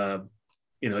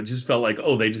 it just felt like,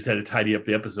 oh, they just had to tidy up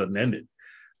the episode and end it.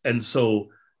 And so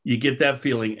you get that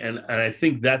feeling. And I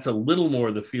think that's a little more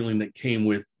of the feeling that came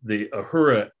with the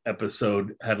Uhura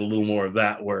episode, had a little more of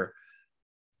that, where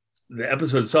the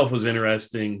episode itself was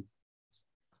interesting,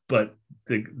 but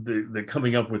the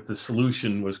coming up with the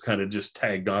solution was kind of just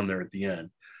tagged on there at the end.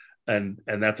 And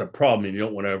that's a problem, and you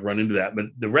don't want to run into that. But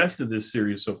the rest of this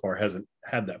series so far hasn't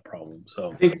had that problem.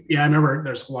 So I remember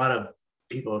there's a lot of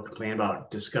people complain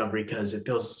about Discovery because it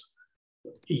feels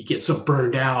you get so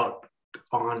burned out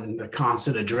on the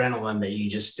constant adrenaline that you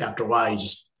just, after a while, you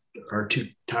just are too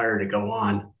tired to go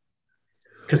on.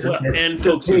 And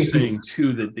folks are saying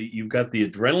too that you've got the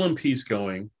adrenaline piece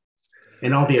going,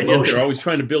 and all the emotion. They're always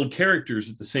trying to build characters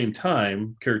at the same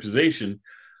time, characterization.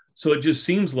 So it just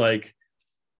seems like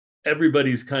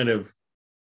everybody's kind of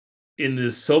in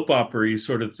this soap opera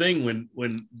sort of thing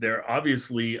when they're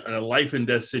obviously in a life and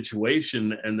death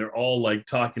situation, and they're all like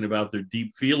talking about their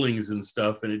deep feelings and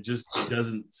stuff. And it just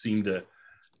doesn't seem to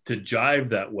jive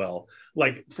that well.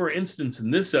 Like, for instance,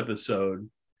 in this episode,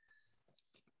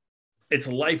 it's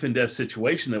a life and death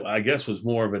situation that I guess was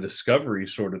more of a Discovery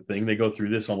sort of thing. They go through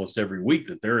this almost every week,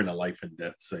 that they're in a life and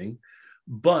death thing.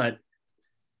 But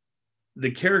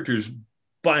the characters,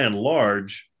 by and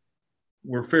large,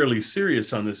 were fairly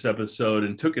serious on this episode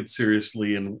and took it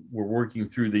seriously, and were working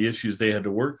through the issues they had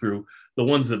to work through. The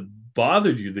ones that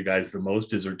bothered you, the guys, the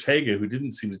most is Ortega, who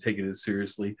didn't seem to take it as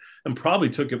seriously, and probably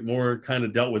took it more, kind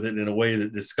of dealt with it in a way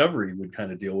that Discovery would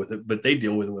kind of deal with it, but they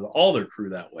deal with it with all their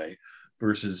crew that way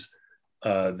versus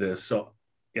this. So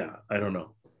yeah, I don't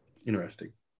know.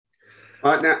 Interesting.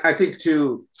 Now, I think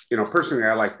too, personally,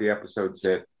 I like the episodes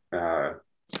that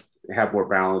have more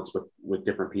balance with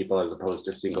different people, as opposed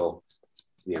to single,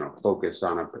 focus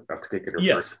on a particular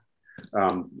yes.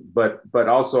 person. But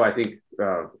also I think,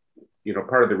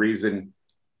 part of the reason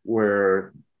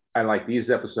where I like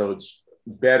these episodes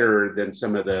better than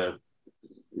some of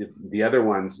the other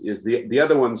ones is the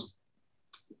other ones,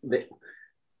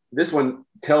 this one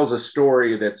tells a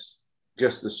story that's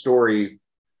just the story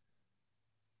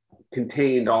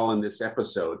contained all in this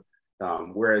episode,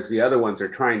 whereas the other ones are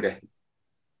trying to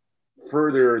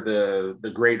further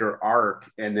the greater arc,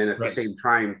 and then at the same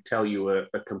time tell you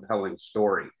a compelling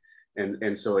story.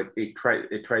 And so it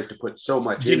tries to put so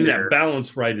much getting in there. That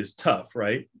balance right is tough,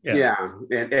 right? Yeah.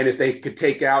 And if they could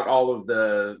take out all of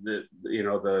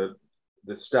the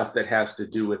stuff that has to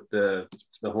do with the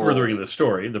whole furthering the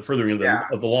story, the furthering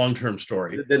of the long-term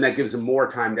story, then that gives them more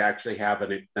time to actually have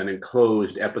an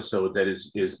enclosed episode that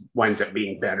is winds up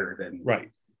being better than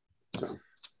right. So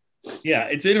yeah,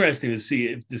 it's interesting to see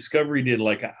if Discovery did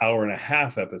like an hour and a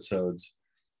half episodes,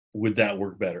 would that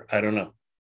work better? I don't know.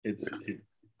 It's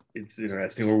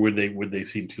interesting, or would they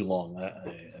seem too long?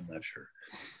 I'm not sure.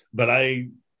 But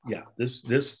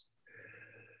this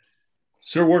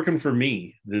still working for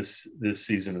me this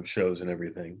season of shows and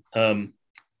everything.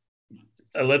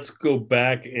 Let's go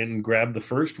back and grab the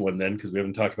first one then, because we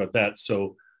haven't talked about that.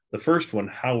 So the first one,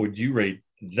 how would you rate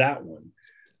that one?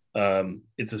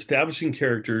 It's establishing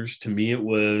characters. To me, it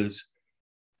was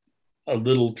a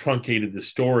little truncated. The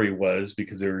story was,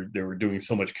 because they were doing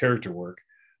so much character work,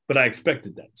 but I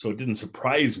expected that, so it didn't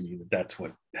surprise me that that's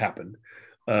what happened.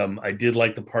 I did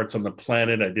like the parts on the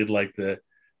planet. I did like the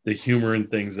humor and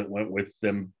things that went with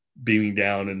them beaming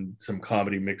down, and some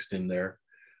comedy mixed in there,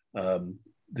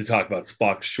 to talk about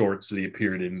Spock's shorts that he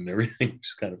appeared in and everything, which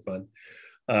is kind of fun.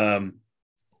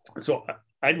 So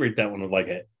I'd rate that one with like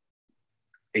a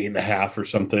 8.5 or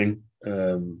something.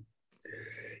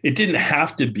 It didn't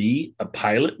have to be a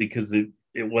pilot, because it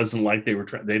wasn't like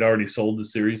they'd already sold the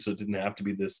series, so it didn't have to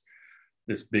be this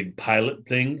big pilot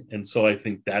thing. And so I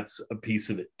think that's a piece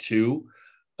of it too,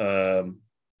 that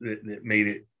made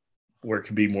it where it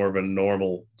could be more of a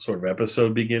normal sort of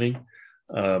episode beginning.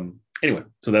 Anyway,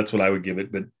 so that's what I would give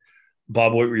it. But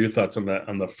Bob, what were your thoughts on that?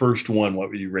 On the first one, what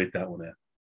would you rate that one at?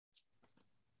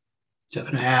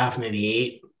 7.5, maybe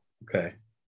 8. Okay.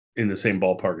 In the same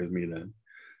ballpark as me then.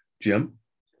 Jim?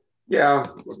 Yeah,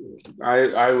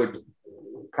 I would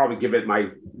probably give it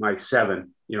my 7.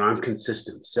 I'm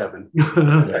consistent 7.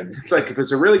 It's like, if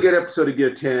it's a really good episode, it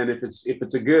gets a 10. If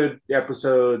it's a good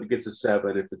episode, it gets a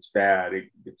 7. If it's bad, it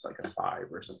gets like a 5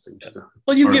 or something. So,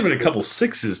 well, you've given a couple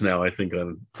 6s now, I think,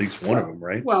 on at least one of them,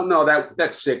 right? Well, no,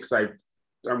 that's 6. I'm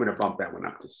going to bump that one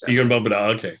up to 7. You're going to bump it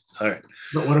up? Okay, all right.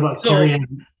 But what about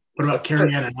What about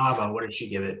Kariana Nava? What did she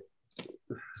give it?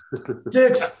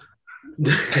 6.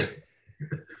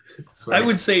 I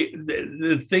would say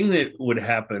the thing that would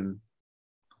happen,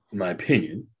 in my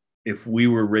opinion, if we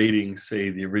were rating, say,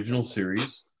 the original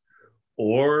series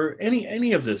or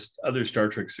any of this other Star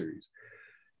Trek series,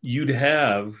 you'd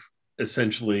have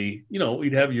essentially,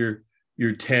 you'd have your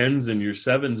 10s and your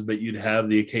 7s, but you'd have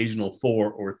the occasional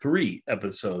 4 or 3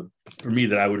 episode for me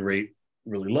that I would rate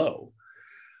really low.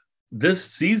 This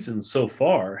season so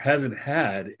far hasn't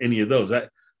had any of those.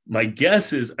 My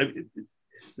guess is,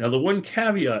 now the one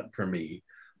caveat for me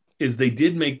is they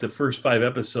did make the first 5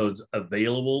 episodes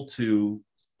available to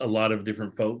a lot of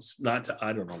different folks.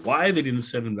 I don't know why they didn't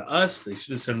send them to us. They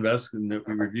should have sent them to us, and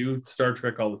we review Star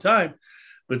Trek all the time.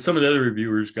 But some of the other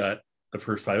reviewers got the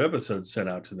first 5 episodes sent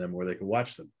out to them where they could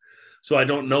watch them. So I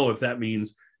don't know if that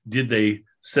means, did they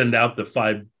send out the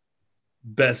 5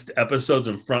 best episodes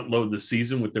and front load the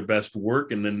season with their best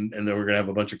work, and then we're going to have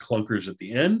a bunch of clunkers at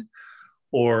the end,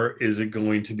 or is it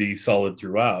going to be solid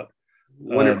throughout?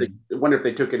 Wonder if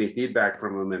they took any feedback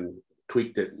from them and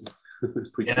tweaked it.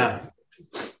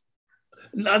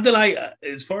 Not that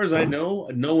as far as I know,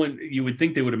 no one. You would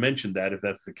think they would have mentioned that if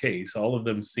that's the case. All of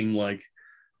them seem like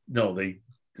the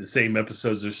same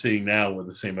episodes they're seeing now were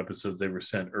the same episodes they were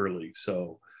sent early.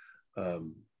 So,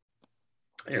 and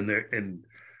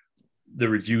the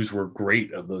reviews were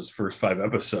great of those first 5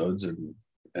 episodes,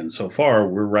 and so far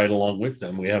we're right along with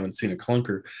them. We haven't seen a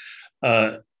clunker.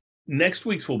 Next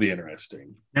week's will be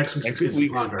interesting. Next week's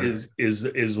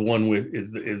is one with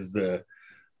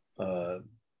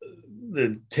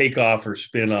the takeoff or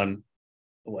spin on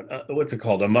what's it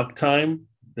called, Amok Time,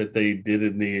 that they did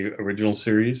in the original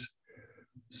series.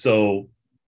 So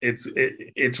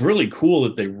it's really cool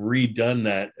that they've redone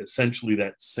that, essentially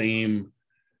that same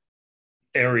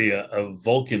area of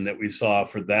Vulcan that we saw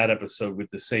for that episode, with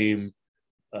the same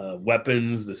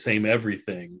weapons, the same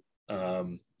everything,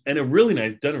 and done a really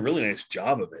nice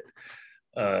job of it.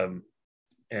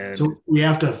 And so we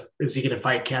have to. Is he going to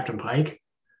fight Captain Pike?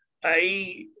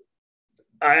 I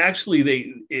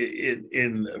actually,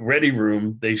 in Ready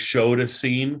Room, they showed a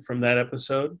scene from that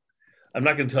episode. I'm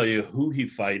not going to tell you who he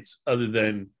fights, other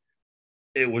than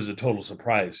it was a total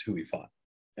surprise who he fought.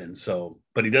 And so,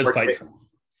 but he does fight someone.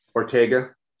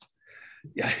 Ortega.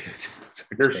 Yeah.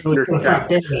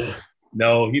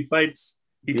 No, he fights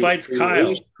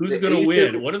Kyle. Who's going to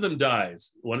win? One of them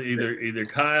dies. Either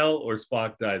Kyle or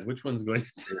Spock dies. Which one's going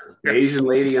to? The Asian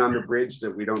lady on the bridge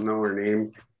that we don't know her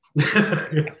name.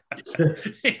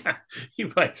 Yeah, he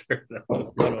fights her.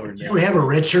 Do we have a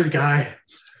red shirt guy?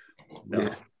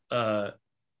 No.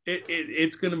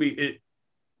 It's going to be it.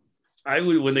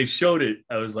 When they showed it,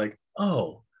 I was like,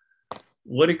 oh,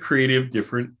 what a creative,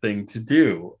 different thing to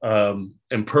do,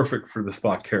 and perfect for the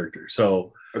Spock character.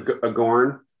 So a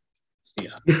Gorn.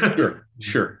 Yeah,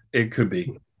 sure. It could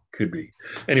be.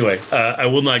 Anyway, I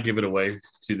will not give it away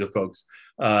to the folks.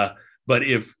 But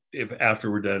if after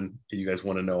we're done, you guys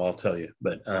want to know, I'll tell you.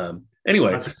 But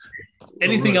anyway,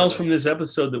 anything else from this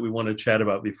episode that we want to chat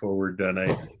about before we're done?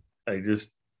 I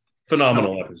just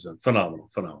phenomenal episode. Phenomenal.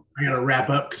 I got to wrap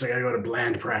up because I got to go to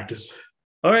bland practice.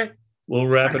 All right, we'll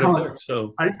wrap it up there.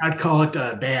 So I'd call it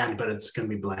band, but it's going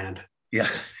to be bland. Yeah.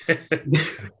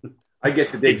 I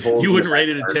get to dig holes. You wouldn't rate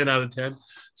it a 10 out of 10.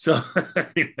 So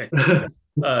anyway,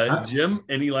 Jim,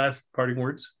 any last parting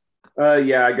words?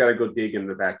 Yeah, I got to go dig in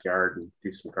the backyard and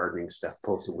do some gardening stuff,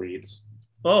 pull some weeds.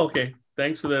 Oh, okay.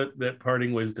 Thanks for that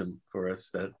parting wisdom for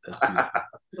us. That's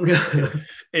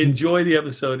Enjoy the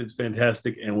episode. It's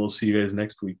fantastic. And we'll see you guys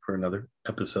next week for another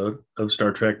episode of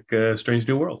Star Trek Strange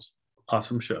New Worlds.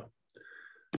 Awesome show.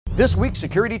 This week,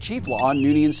 Security Chief La'an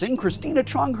Noonien Singh, Christina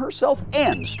Chong herself,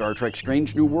 and Star Trek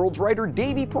Strange New Worlds writer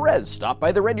Davy Perez stop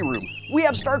by the Ready Room. We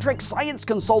have Star Trek science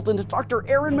consultant Dr.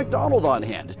 Aaron McDonald on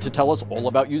hand to tell us all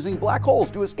about using black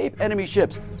holes to escape enemy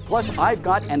ships. Plus, I've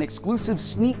got an exclusive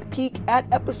sneak peek at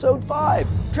Episode 5,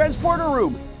 Transporter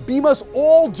Room. Beam us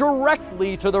all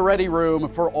directly to the Ready Room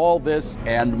for all this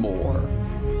and more.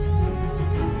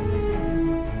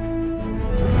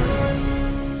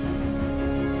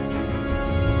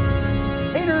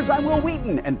 Hey nerds, I'm Will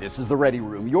Wheaton, and this is The Ready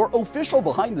Room, your official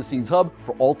behind-the-scenes hub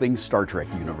for all things Star Trek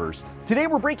universe. Today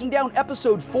we're breaking down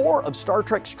Episode 4 of Star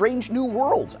Trek Strange New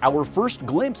Worlds, our first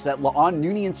glimpse at La'an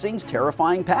Noonien Singh's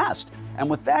terrifying past. And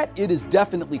with that, it is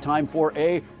definitely time for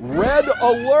a Red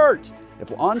Alert! If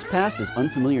La'an's past is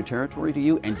unfamiliar territory to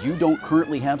you and you don't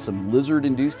currently have some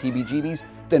lizard-induced heebie-jeebies,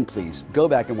 then please go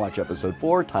back and watch Episode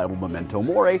 4 titled Memento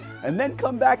Mori, and then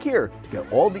come back here to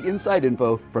get all the inside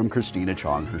info from Christina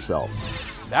Chong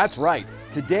herself. That's right,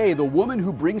 Today, the woman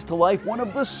who brings to life one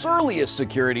of the surliest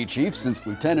security chiefs since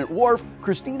Lieutenant Worf,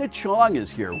 Christina Chong,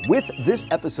 is here with this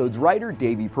episode's writer,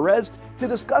 Davy Perez, to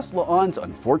discuss La'an's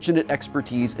unfortunate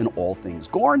expertise in all things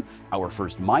Gorn, our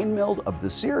first mind meld of the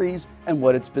series, and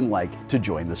what it's been like to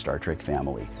join the Star Trek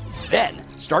family. Then,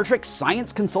 Star Trek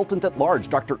science consultant at large,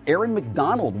 Dr. Aaron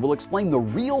McDonald, will explain the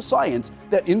real science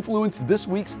that influenced this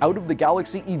week's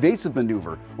out-of-the-galaxy evasive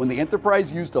maneuver when the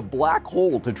Enterprise used a black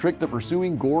hole to trick the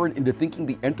pursuing Gorn into thinking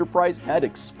the Enterprise had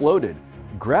exploded.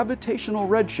 Gravitational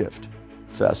redshift.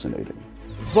 Fascinating.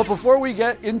 But before we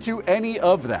get into any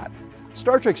of that,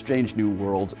 Star Trek Strange New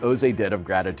Worlds owes a debt of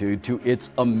gratitude to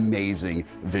its amazing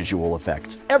visual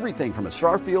effects. Everything from a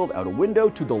starfield out a window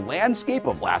to the landscape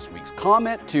of last week's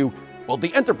comet to, well,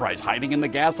 the Enterprise hiding in the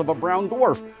gas of a brown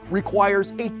dwarf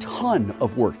requires a ton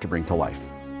of work to bring to life.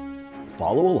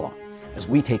 Follow along as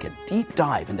we take a deep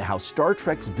dive into how Star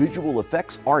Trek's visual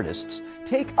effects artists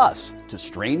take us to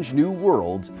strange new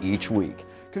worlds each week.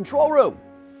 Control room,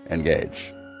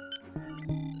 engage.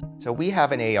 So we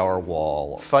have an AR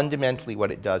wall. Fundamentally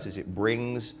what it does is it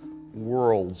brings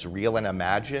worlds, real and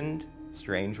imagined,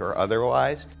 strange or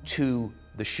otherwise, to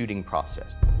the shooting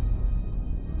process.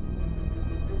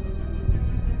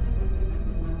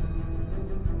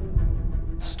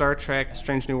 Star Trek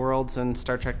Strange New Worlds and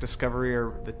Star Trek Discovery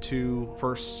are the two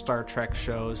first Star Trek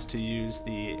shows to use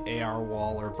the AR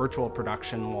wall or virtual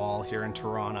production wall here in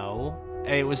Toronto.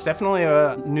 It was definitely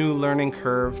a new learning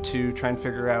curve to try and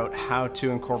figure out how to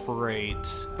incorporate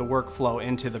the workflow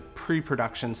into the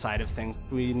pre-production side of things.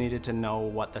 We needed to know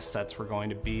what the sets were going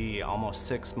to be almost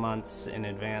 6 months in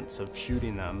advance of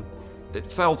shooting them. It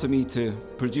fell to me to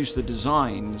produce the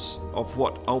designs of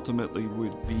what ultimately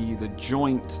would be the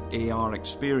joint AR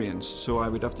experience. So I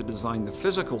would have to design the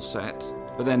physical set,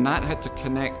 but then that had to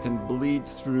connect and bleed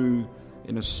through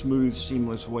in a smooth,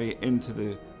 seamless way into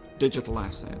the digital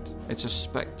asset. It's a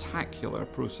spectacular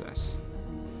process.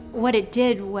 What it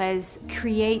did was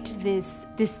create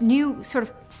this new sort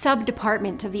of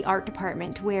sub-department of the art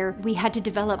department where we had to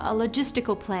develop a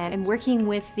logistical plan and working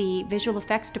with the visual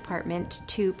effects department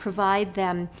to provide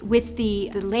them with the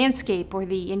landscape or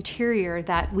the interior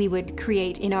that we would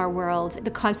create in our world.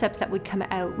 The concepts that would come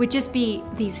out would just be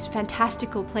these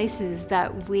fantastical places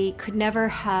that we could never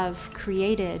have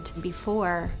created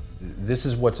before. This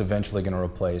is what's eventually going to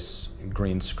replace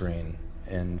green screen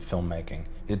in filmmaking.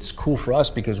 It's cool for us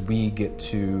because we get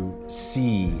to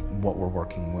see what we're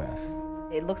working with.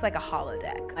 It looks like a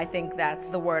holodeck. I think that's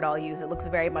the word I'll use. It looks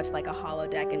very much like a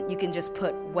holodeck, and you can just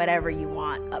put whatever you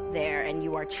want up there and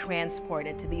you are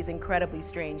transported to these incredibly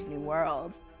strange new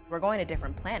worlds. We're going to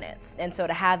different planets. And so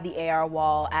to have the AR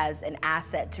wall as an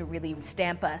asset to really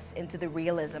stamp us into the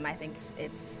realism, I think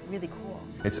it's really cool.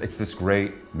 It's this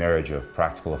great marriage of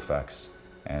practical effects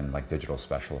and like digital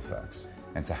special effects.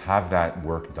 And to have that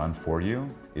work done for you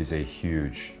is a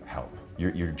huge help.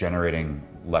 You're generating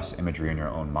less imagery in your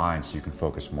own mind so you can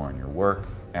focus more on your work.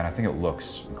 And I think it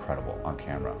looks incredible on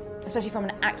camera. Especially from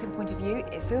an acting point of view,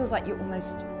 it feels like you're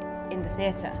almost in the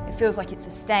theatre. It feels like it's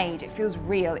a stage, it feels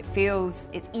real,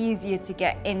 it's easier to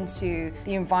get into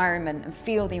the environment and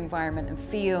feel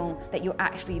that you're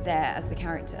actually there as the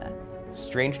character.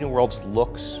 Strange New Worlds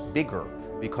looks bigger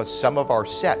because some of our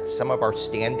sets, some of our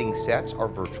standing sets are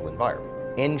virtual environments.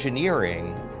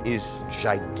 Engineering is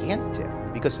gigantic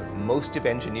because most of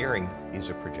engineering is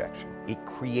a projection. It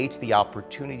creates the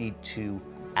opportunity to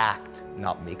act,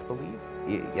 not make believe,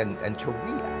 and to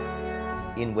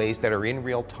react in ways that are in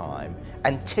real time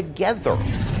and together.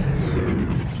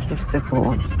 It's the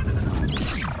Gorn.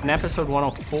 In episode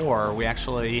 104, we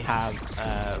actually have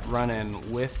a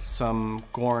run-in with some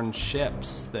Gorn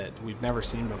ships that we've never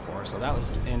seen before. So that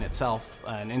was in itself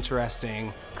an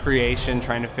interesting creation,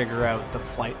 trying to figure out the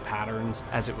flight patterns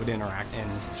as it would interact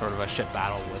in sort of a ship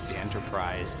battle with the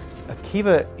Enterprise.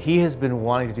 Akiva, he has been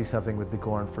wanting to do something with the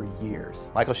Gorn for years.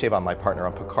 Michael Chabon, my partner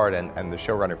on Picard and the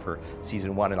showrunner for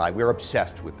season 1, and I, we're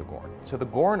obsessed with the Gorn. So the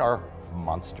Gorn are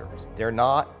monsters. They're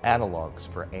not analogs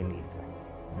for anything.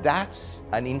 That's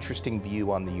an interesting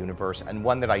view on the universe and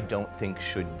one that I don't think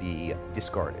should be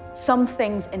discarded. Some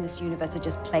things in this universe are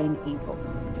just plain evil.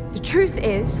 The truth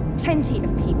is, plenty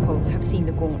of people have seen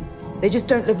the Gorn. They just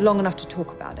don't live long enough to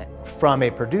talk about it. From a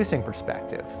producing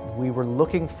perspective, we were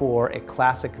looking for a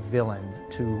classic villain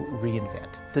to reinvent.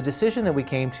 The decision that we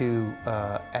came to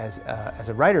as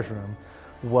a writer's room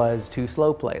was to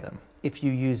slow play them. If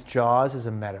you use Jaws as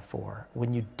a metaphor,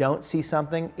 when you don't see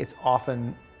something, it's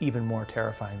often even more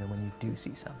terrifying than when you do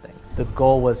see something. The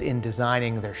goal was in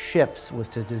designing their ships was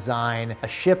to design a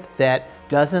ship that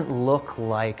doesn't look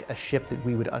like a ship that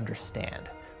we would understand.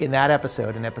 In that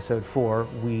episode, in episode 4,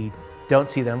 we don't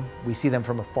see them. We see them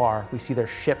from afar. We see their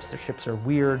ships. Their ships are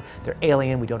weird. They're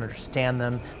alien. We don't understand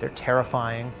them. They're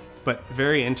terrifying. But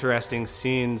very interesting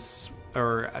scenes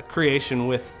or a creation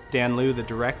with Dan Liu, the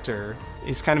director,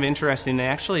 is kind of interesting. They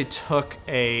actually took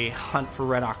a Hunt for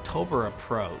Red October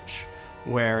approach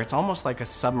where it's almost like a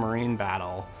submarine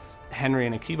battle. Henry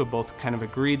and Akiva both kind of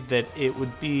agreed that it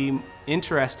would be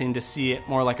interesting to see it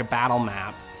more like a battle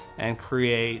map and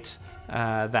create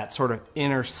that sort of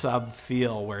inner sub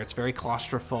feel where it's very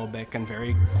claustrophobic and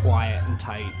very quiet and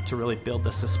tight to really build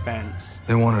the suspense.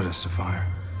 They wanted us to fire.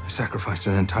 They sacrificed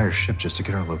an entire ship just to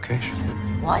get our location.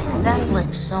 Why is that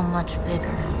blip so much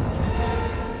bigger?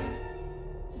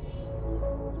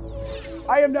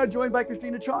 I am now joined by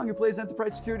Christina Chong, who plays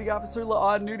Enterprise Security Officer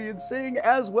La'an Noonien Singh,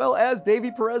 as well as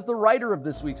Davy Perez, the writer of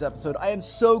this week's episode. I am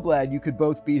so glad you could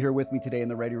both be here with me today in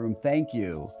the Ready Room. Thank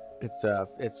you. It's a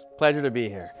pleasure to be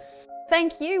here.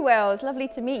 Thank you, Will. It's lovely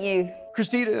to meet you.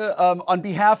 Christina, on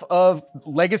behalf of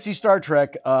Legacy Star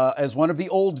Trek, as one of the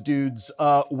old dudes,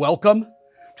 welcome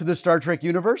to the Star Trek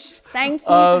universe. Thank you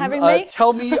for having me.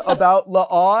 Tell me about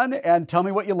La'an and tell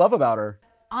me what you love about her.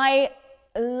 I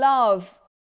love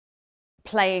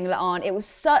playing La'an. It was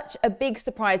such a big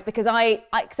surprise because I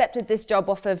accepted this job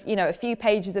off of, a few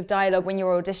pages of dialogue when you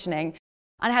were auditioning,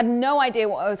 and I had no idea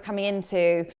what I was coming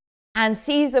into. And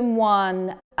season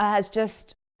 1 has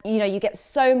just, you get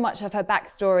so much of her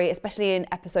backstory, especially in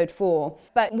episode 4.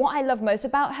 But what I love most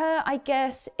about her, I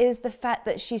guess, is the fact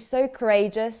that she's so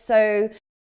courageous, so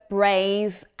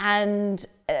brave, and,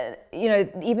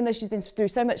 even though she's been through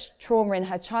so much trauma in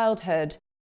her childhood,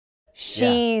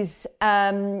 she's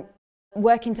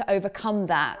working to overcome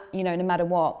that, no matter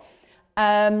what.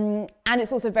 And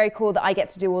it's also very cool that I get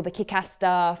to do all the kick-ass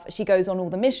stuff. She goes on all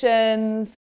the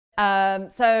missions.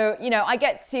 So, I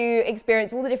get to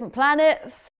experience all the different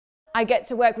planets. I get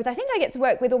to work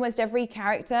with almost every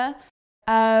character.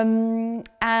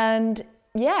 And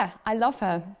yeah, I love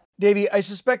her. Davey, I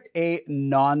suspect a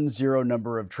non-zero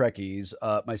number of Trekkies,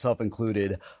 myself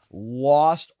included,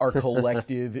 lost our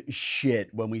collective shit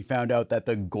when we found out that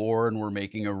the Gorn were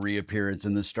making a reappearance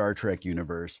in the Star Trek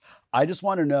universe. I just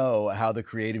want to know how the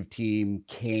creative team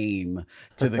came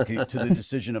to the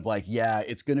decision of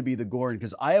it's going to be the Gorn,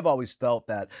 because I have always felt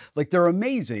that they're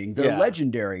amazing, they're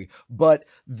legendary, but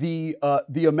the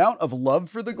amount of love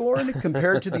for the Gorn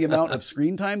compared to the amount of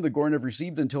screen time the Gorn have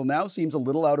received until now seems a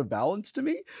little out of balance to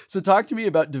me. So talk to me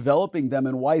about developing them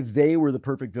and why they were the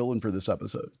perfect villain for this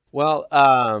episode. Well,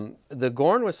 the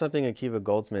Gorn was something Akiva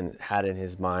Goldsman had in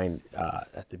his mind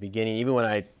at the beginning. Even when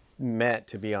I met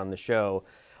to be on the show,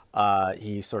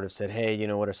 he sort of said, hey,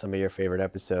 what are some of your favorite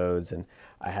episodes? And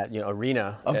I had,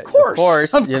 Arena. Of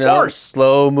course,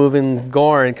 slow moving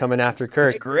Gorn coming after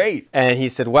Kirk. That's great. And he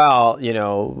said, well,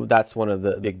 that's one of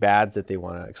the big bads that they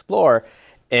want to explore.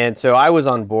 And so I was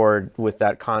on board with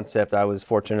that concept. I was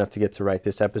fortunate enough to get to write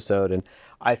this episode. And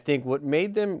I think what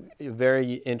made them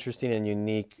very interesting and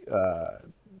unique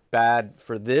bad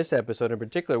for this episode in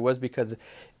particular was because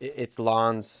it's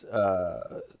La'an's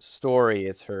story.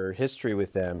 It's her history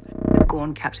with them. The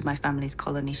Gorn captured my family's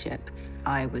colony ship.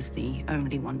 I was the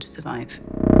only one to survive.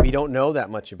 We don't know that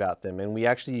much about them, and we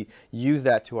actually use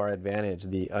that to our advantage.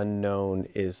 The unknown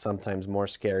is sometimes more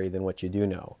scary than what you do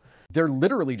know. They're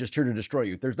literally just here to destroy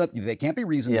you. There's nothing, they can't be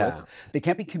reasoned with. They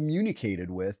can't be communicated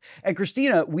with. And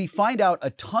Christina, we find out a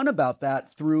ton about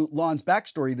that through La'an's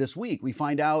backstory this week. We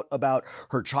find out about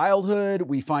her childhood.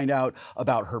 We find out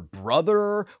about her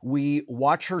brother. We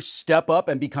watch her step up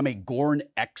and become a Gorn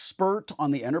expert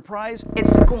on the Enterprise.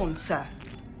 It's the Gorn, sir.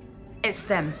 It's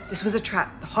them. This was a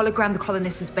trap. The hologram the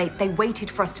colonists bait. They waited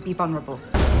for us to be vulnerable.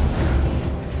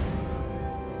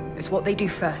 It's what they do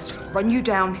first. Run you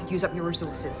down, use up your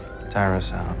resources. Tire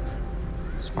us out.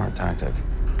 Smart tactic.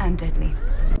 And deadly.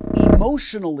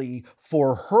 Emotionally,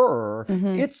 for her,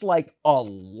 it's like a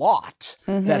lot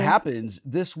that happens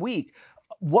this week.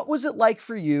 What was it like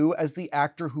for you as the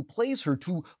actor who plays her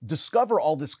to discover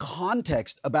all this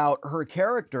context about her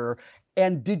character?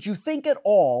 And did you think at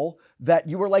all that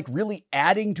you were really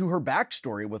adding to her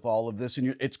backstory with all of this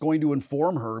and it's going to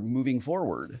inform her moving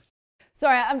forward?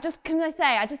 Sorry, I'm just going to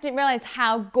say, I just didn't realize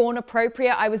how Gorn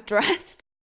appropriate I was dressed.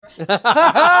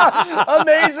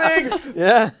 Amazing!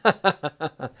 Yeah.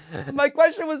 My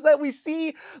question was that we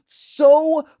see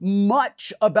so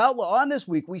much about La'an this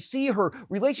week. We see her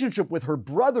relationship with her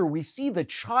brother. We see the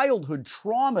childhood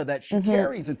trauma that she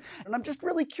carries. And I'm just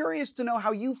really curious to know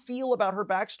how you feel about her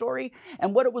backstory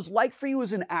and what it was like for you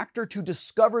as an actor to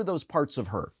discover those parts of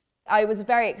her. I was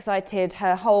very excited.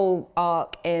 Her whole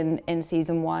arc in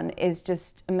season 1 is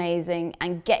just amazing,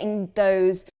 and getting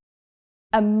those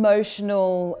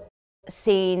emotional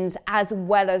scenes, as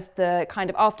well as the kind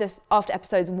of after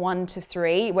episodes 1 to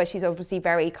 3, where she's obviously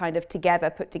very kind of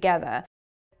put together,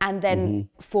 and then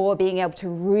 4 being able to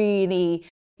really,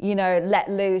 you know, let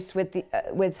loose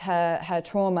with her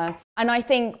trauma. And I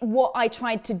think what I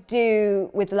tried to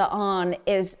do with La'an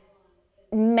is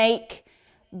make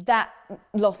that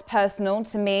loss personal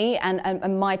to me,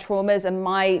 and my traumas and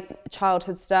my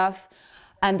childhood stuff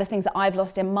and the things that I've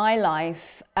lost in my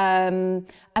life, and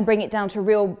bring it down to a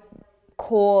real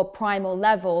core primal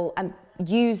level, and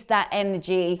use that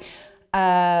energy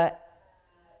in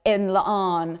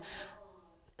La'an,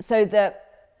 so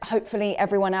that hopefully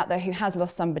everyone out there who has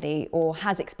lost somebody or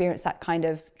has experienced that kind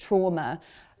of trauma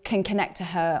can connect to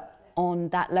her on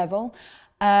that level.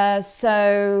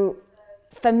 So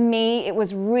for me, it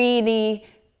was really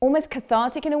almost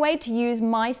cathartic in a way to use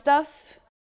my stuff.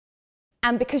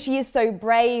 And because she is so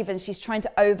brave and she's trying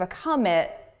to overcome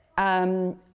it,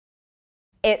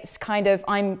 it's kind of,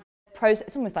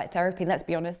 it's almost like therapy, let's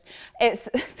be honest. It's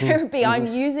therapy, I'm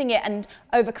using it and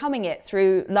overcoming it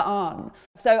through La'an.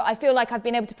 So I feel like I've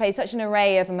been able to play such an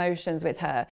array of emotions with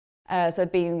her. So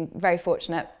I've been very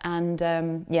fortunate, and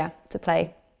yeah, to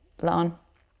play La'an.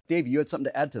 Dave, you had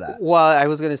something to add to that. Well, I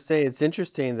was going to say it's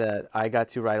interesting that I got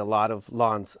to write a lot of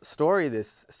La'an's story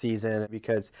this season,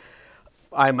 because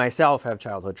I myself have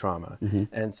childhood trauma.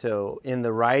 And so in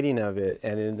the writing of it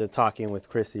and in the talking with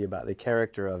Chrissy about the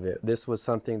character of it, this was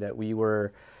something that we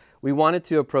wanted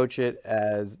to approach it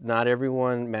as not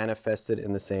everyone manifested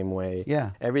in the same way.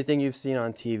 Yeah. Everything you've seen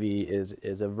on TV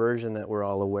is a version that we're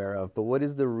all aware of, but what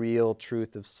is the real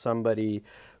truth of somebody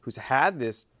who's had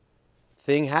this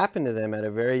thing happen to them at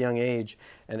a very young age,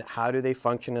 and how do they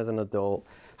function as an adult?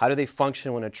 How do they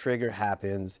function when a trigger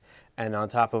happens? And on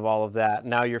top of all of that,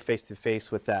 now you're face to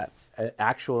face with that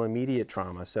actual immediate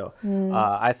trauma. So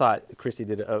I thought Chrissy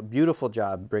did a beautiful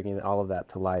job bringing all of that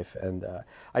to life. And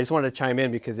I just wanted to chime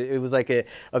in because it was like a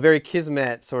very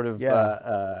kismet sort of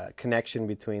connection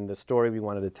between the story we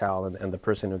wanted to tell and the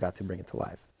person who got to bring it to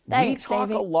life. Thanks, we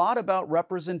talk a lot about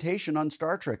representation on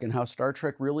Star Trek and how Star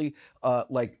Trek really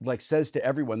like says to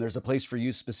everyone there's a place for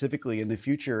you specifically in the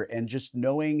future, and just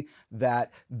knowing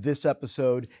that this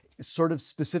episode sort of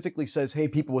specifically says, hey,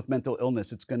 people with mental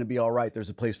illness, it's going to be all right,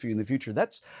 there's a place for you in the future.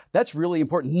 That's really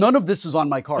important. None of this is on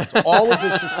my cards. All of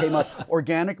this just came up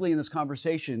organically in this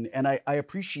conversation, and I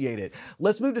appreciate it.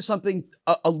 Let's move to something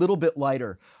a little bit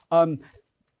lighter.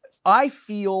 I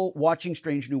feel watching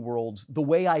Strange New Worlds the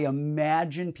way I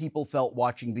imagine people felt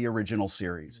watching the original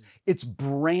series. It's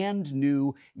brand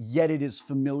new, yet it is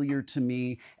familiar to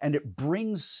me, and it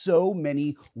brings so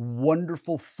many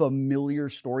wonderful, familiar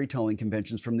storytelling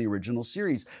conventions from the original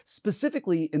series.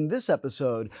 Specifically, in this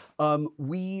episode,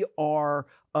 we are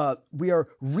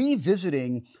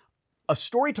revisiting a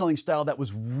storytelling style that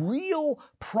was real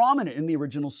prominent in the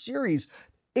original series.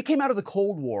 It came out of the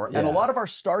Cold War, and a lot of our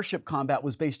starship combat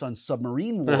was based on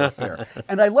submarine warfare.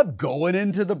 And I love going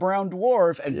into the Brown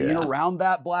Dwarf and being around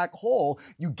that black hole.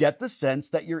 You get the sense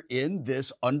that you're in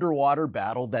this underwater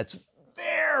battle that's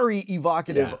very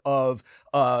evocative of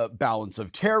Balance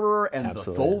of Terror and the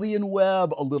Tholian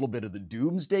Web, a little bit of the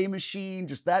Doomsday Machine,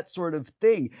 just that sort of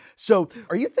thing. So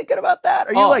are you thinking about that?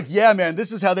 Are you like, yeah, man,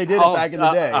 this is how they did it back in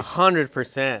the day?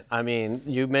 100%. I mean,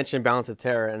 you mentioned Balance of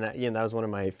Terror, and that was one of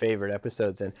my favorite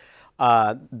episodes. And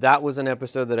that was an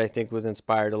episode that I think was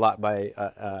inspired a lot by,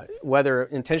 whether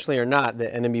intentionally or not,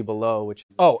 The Enemy Below, which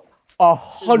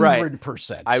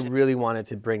 100%. I really wanted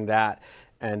to bring that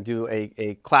and do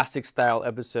a classic style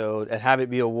episode and have it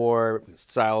be a war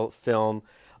style film.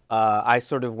 I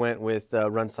sort of went with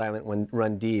Run Silent,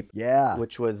 Run Deep,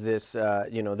 which was this,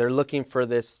 they're looking for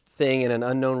this thing in an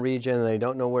unknown region and they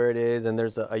don't know where it is, and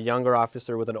there's a younger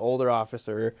officer with an older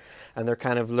officer and they're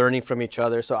kind of learning from each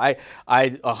other. So I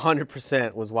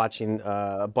 100% was watching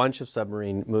a bunch of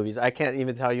submarine movies. I can't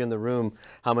even tell you in the room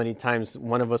how many times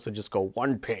one of us would just go,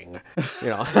 one ping,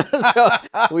 So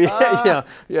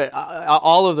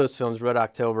all of those films, Red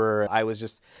October, I was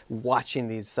just watching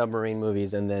these submarine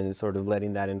movies and then sort of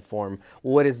letting that inform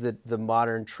what is the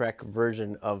modern Trek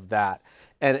version of that.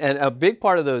 And a big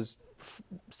part of those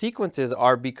sequences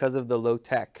are because of the low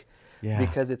tech,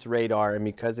 because it's radar and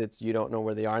because you don't know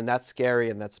where they are, and that's scary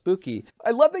and that's spooky.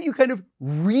 I love that you kind of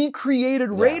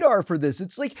recreated radar for this.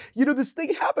 It's like, this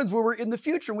thing happens where we're in the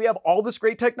future and we have all this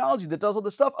great technology that does all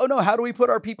this stuff. Oh no, how do we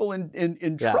put our people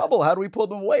in trouble? How do we pull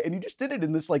them away? And you just did it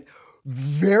in this like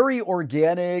very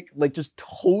organic, like just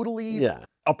totally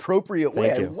appropriate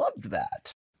way. I loved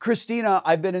that. Christina,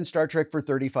 I've been in Star Trek for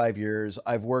 35 years.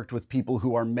 I've worked with people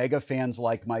who are mega fans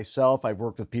like myself. I've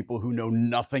worked with people who know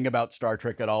nothing about Star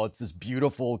Trek at all. It's this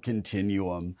beautiful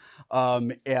continuum.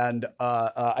 And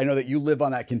I know that you live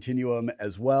on that continuum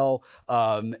as well.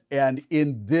 And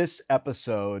in this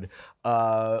episode,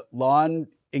 La'an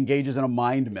engages in a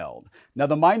mind meld. Now,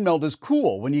 the mind meld is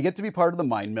cool. When you get to be part of the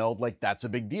mind meld, like, that's a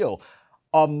big deal.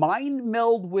 A mind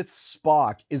meld with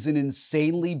Spock is an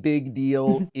insanely big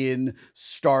deal in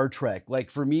Star Trek. Like,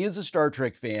 for me as a Star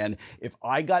Trek fan, if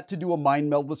I got to do a mind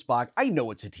meld with Spock, I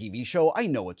know it's a TV show, I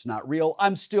know it's not real,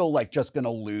 I'm still like just gonna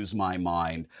lose my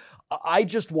mind. I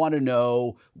just want to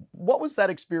know, what was that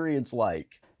experience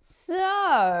like?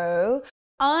 So,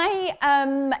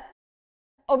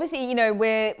 obviously, you know,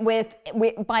 we're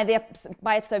by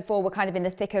episode 4, we're kind of in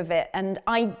the thick of it, and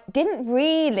I didn't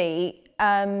really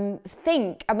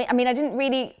think. I mean, I didn't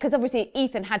really, because obviously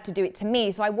Ethan had to do it to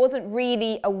me, so I wasn't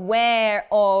really aware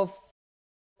of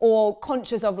or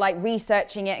conscious of like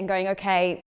researching it and going,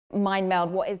 okay, mind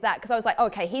meld, what is that? Because I was like,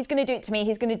 okay, he's going to do it to me.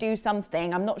 He's going to do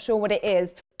something. I'm not sure what it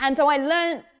is. And so I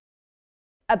learned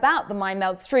about the mind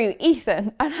meld through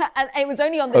Ethan, and it was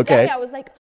only on the day I was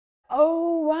like,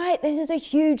 oh, right, this is a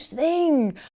huge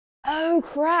thing. Oh,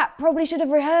 crap, probably should have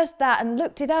rehearsed that and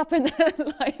looked it up and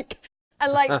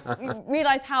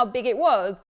realized how big it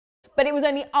was. But it was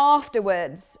only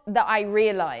afterwards that I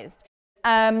realized,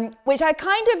 which I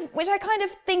kind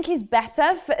of think is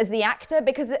better as the actor,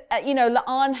 because, you know,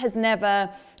 La'an has never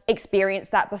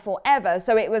experienced that before ever.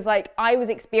 So it was like I was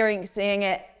experiencing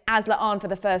it as La'an for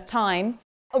the first time.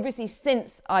 Obviously,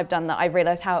 since I've done that, I've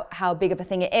realized how big of a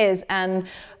thing it is. And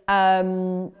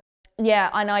yeah,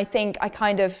 and I think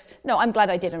I'm glad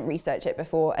I didn't research it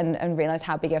before and realize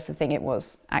how big of a thing it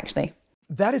was, actually.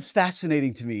 That is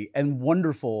fascinating to me and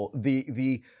wonderful.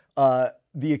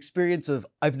 The experience of,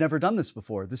 I've never done this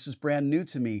before. This is brand new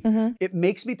to me. Mm-hmm. It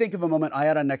makes me think of a moment I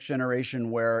had on Next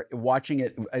Generation where watching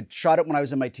it, I shot it when I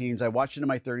was in my teens, I watched it in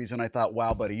my 30s, and I thought,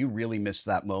 wow, buddy, you really missed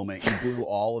that moment. You blew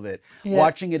all of it. Yeah.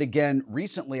 Watching it again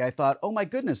recently, I thought, oh my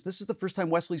goodness, this is the first time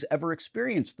Wesley's ever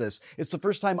experienced this. It's the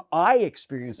first time I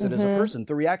experienced it as a person.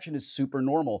 The reaction is super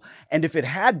normal. And if it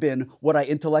had been what I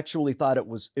intellectually thought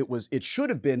it should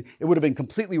have been, it would have been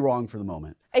completely wrong for the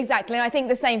moment. Exactly, and I think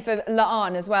the same for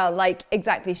La'an as well. Like,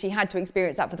 exactly, she had to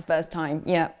experience that for the first time.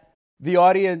 Yeah. The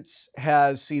audience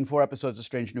has seen 4 episodes of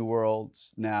Strange New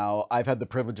Worlds now. I've had the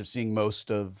privilege of seeing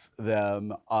most of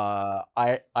them.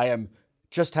 I am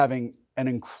just having an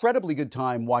incredibly good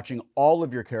time watching all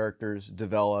of your characters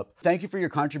develop. Thank you for your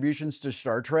contributions to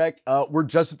Star Trek. We're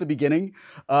just at the beginning,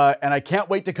 and I can't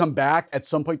wait to come back at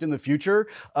some point in the future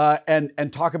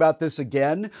and talk about this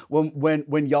again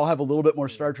when y'all have a little bit more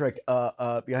Star Trek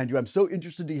behind you. I'm so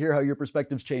interested to hear how your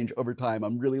perspectives change over time.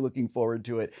 I'm really looking forward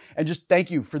to it. And just thank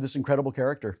you for this incredible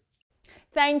character.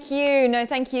 Thank you. No,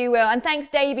 thank you, Will. And thanks,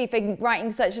 Davey, for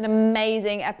writing such an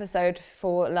amazing episode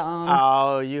for La'an.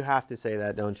 Oh, you have to say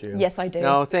that, don't you? Yes, I do.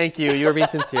 No, thank you. You're being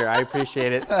sincere. I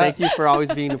appreciate it. Thank you for always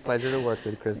being a pleasure to work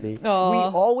with, Chrissy. We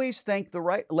always thank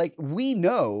we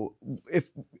know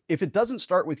if it doesn't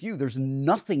start with you, there's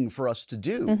nothing for us to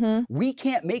do. Mm-hmm. We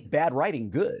can't make bad writing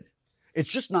good. It's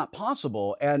just not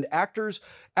possible. And actors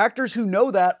who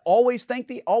know that always thank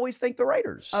the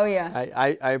writers. Oh yeah,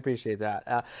 I appreciate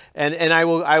that, and I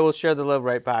will share the love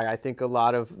right back. I think a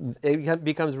lot of it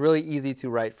becomes really easy to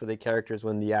write for the characters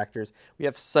when the actors. We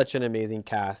have such an amazing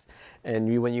cast,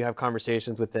 and when you have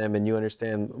conversations with them and you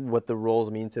understand what the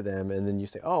roles mean to them, and then you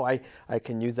say, oh, I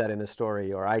can use that in a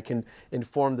story, or I can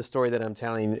inform the story that I'm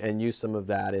telling and use some of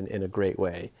that in a great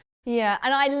way. Yeah,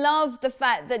 and I love the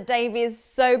fact that Dave is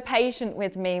so patient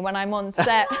with me when I'm on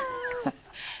set.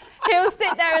 He'll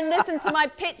sit there and listen to my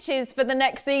pitches for the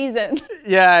next season.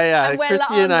 Yeah.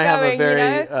 Chrissy and I have a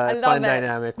very fun it.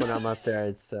 dynamic when I'm up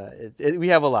there. We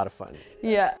have a lot of fun.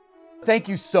 Yeah. Thank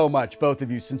you so much, both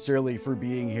of you, sincerely, for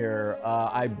being here.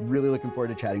 I'm really looking forward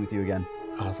to chatting with you again.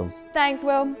 Awesome. Thanks,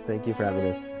 Will. Thank you for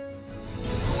having us.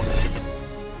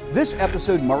 This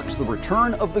episode marks the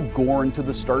return of the Gorn to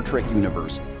the Star Trek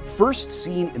universe, first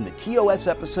seen in the TOS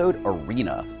episode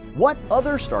Arena. What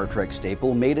other Star Trek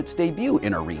staple made its debut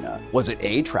in Arena? Was it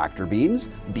A, tractor beams,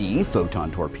 B,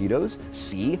 photon torpedoes,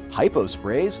 C,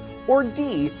 hyposprays, or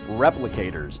D,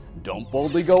 replicators? Don't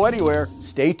boldly go anywhere.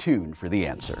 Stay tuned for the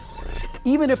answer.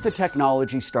 Even if the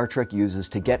technology Star Trek uses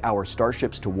to get our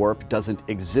starships to warp doesn't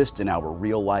exist in our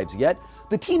real lives yet,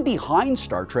 the team behind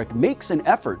Star Trek makes an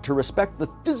effort to respect the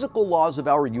physical laws of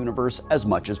our universe as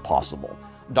much as possible.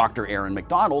 Dr. Aaron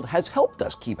McDonald has helped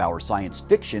us keep our science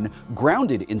fiction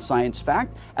grounded in science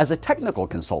fact as a technical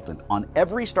consultant on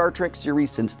every Star Trek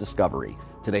series since Discovery.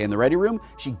 Today in the Ready Room,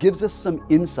 she gives us some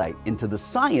insight into the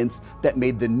science that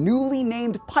made the newly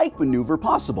named Pike Maneuver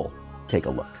possible. Take a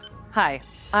look. Hi,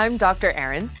 I'm Dr.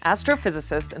 Erin,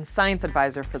 astrophysicist and science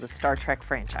advisor for the Star Trek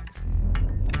franchise.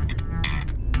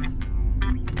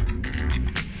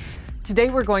 Today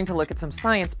we're going to look at some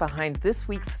science behind this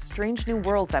week's Strange New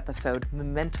Worlds episode,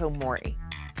 Memento Mori.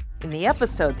 In the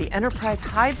episode, the Enterprise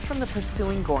hides from the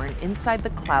pursuing Gorn inside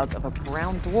the clouds of a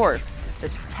brown dwarf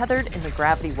that's tethered in the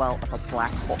gravity well of a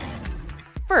black hole.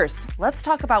 First, let's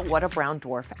talk about what a brown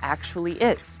dwarf actually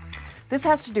is. This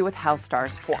has to do with how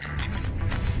stars form.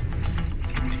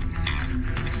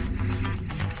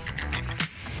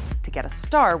 To get a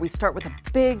star, we start with a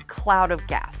big cloud of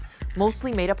gas,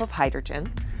 mostly made up of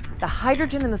hydrogen. The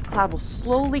hydrogen in this cloud will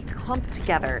slowly clump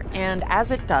together, and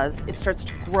as it does, it starts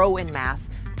to grow in mass,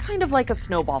 kind of like a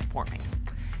snowball forming.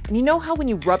 And you know how when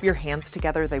you rub your hands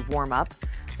together, they warm up?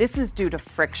 This is due to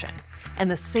friction. And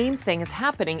the same thing is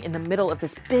happening in the middle of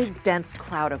this big, dense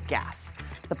cloud of gas.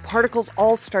 The particles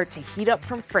all start to heat up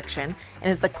from friction,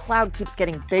 and as the cloud keeps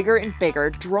getting bigger and bigger,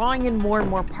 drawing in more and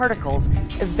more particles,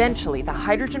 eventually the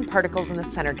hydrogen particles in the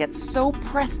center get so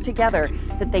pressed together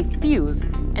that they fuse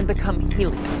and become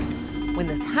helium. When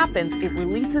this happens, it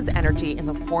releases energy in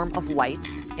the form of light,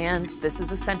 and this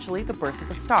is essentially the birth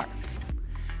of a star.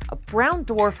 A brown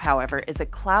dwarf, however, is a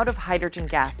cloud of hydrogen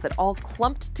gas that all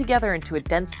clumped together into a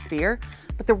dense sphere,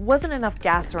 but there wasn't enough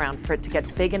gas around for it to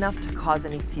get big enough to cause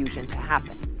any fusion to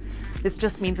happen. This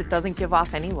just means it doesn't give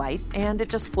off any light, and it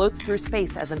just floats through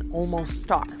space as an almost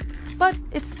star. But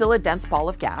it's still a dense ball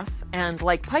of gas, and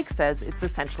like Pike says, it's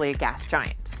essentially a gas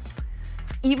giant.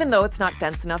 Even though it's not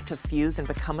dense enough to fuse and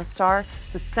become a star,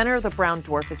 the center of the brown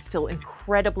dwarf is still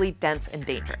incredibly dense and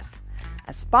dangerous.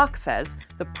 As Spock says,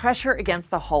 the pressure against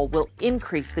the hull will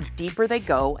increase the deeper they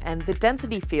go, and the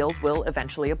density field will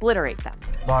eventually obliterate them.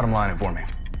 Bottom line for me.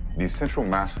 The central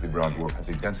mass of the brown dwarf has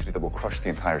a density that will crush the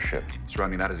entire ship.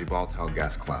 Surrounding that is a volatile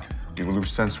gas cloud. You will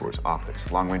lose sensors, optics,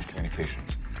 long-range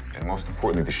communications, and most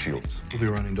importantly, the shields. We'll be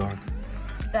running dark.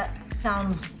 That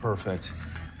sounds Perfect.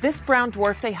 This brown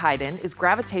dwarf they hide in is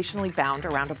gravitationally bound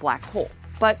around a black hole.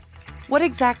 But what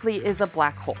exactly is a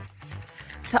black hole?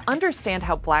 To understand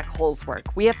how black holes work,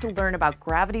 we have to learn about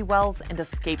gravity wells and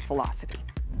escape velocity.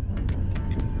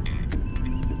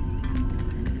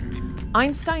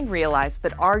 Einstein realized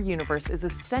that our universe is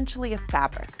essentially a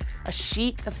fabric, a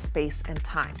sheet of space and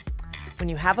time. When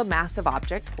you have a massive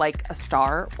object, like a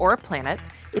star or a planet,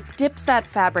 it dips that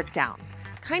fabric down,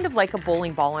 kind of like a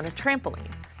bowling ball on a trampoline.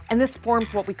 And this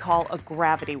forms what we call a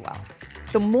gravity well.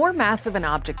 The more massive an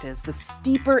object is, the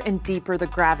steeper and deeper the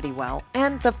gravity well,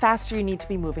 and the faster you need to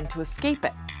be moving to escape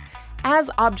it. As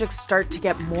objects start to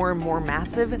get more and more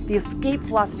massive, the escape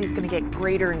velocity is going to get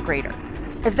greater and greater.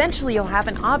 Eventually, you'll have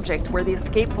an object where the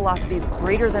escape velocity is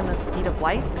greater than the speed of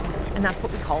light, and that's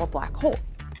what we call a black hole.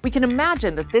 We can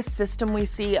imagine that this system we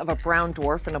see of a brown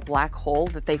dwarf and a black hole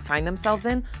that they find themselves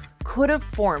in could have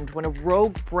formed when a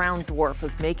rogue brown dwarf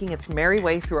was making its merry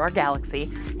way through our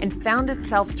galaxy and found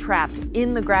itself trapped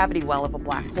in the gravity well of a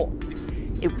black hole.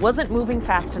 It wasn't moving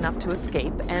fast enough to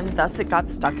escape, and thus it got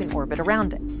stuck in orbit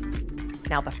around it.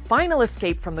 Now, the final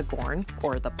escape from the Gorn,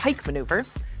 or the Pike Maneuver,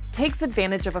 takes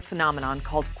advantage of a phenomenon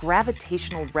called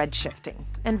gravitational redshifting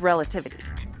and relativity.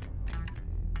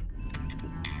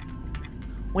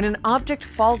 When an object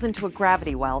falls into a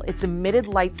gravity well, its emitted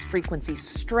light's frequency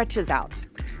stretches out,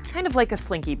 kind of like a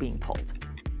slinky being pulled.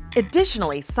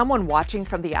 Additionally, someone watching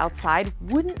from the outside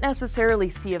wouldn't necessarily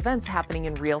see events happening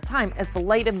in real time, as the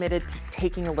light emitted is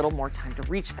taking a little more time to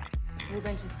reach them. We're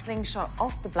going to slingshot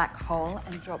off the black hole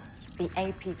and drop the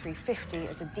AP-350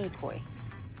 as a decoy.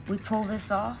 We pull this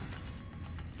off,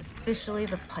 it's officially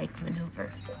the Pike Maneuver.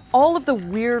 All of the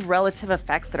weird relative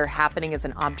effects that are happening as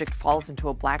an object falls into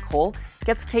a black hole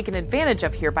gets taken advantage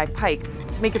of here by Pike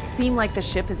to make it seem like the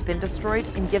ship has been destroyed,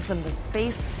 and gives them the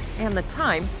space and the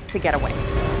time to get away.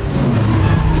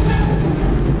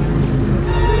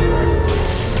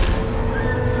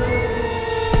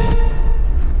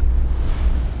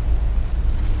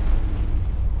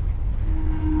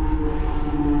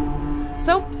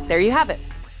 So, there you have it.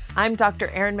 I'm Dr.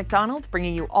 Erin McDonald,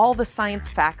 bringing you all the science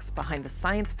facts behind the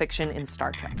science fiction in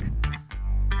Star Trek.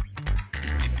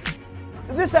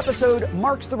 This episode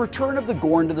marks the return of the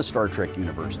Gorn to the Star Trek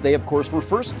universe. They, of course, were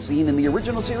first seen in the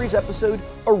original series episode,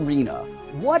 Arena.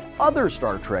 What other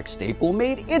Star Trek staple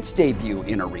made its debut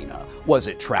in Arena? Was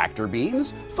it tractor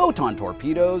beams, photon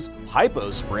torpedoes,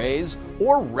 hypo sprays,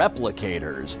 or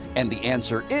replicators? And the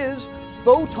answer is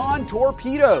photon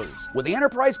torpedoes. When the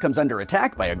Enterprise comes under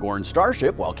attack by a Gorn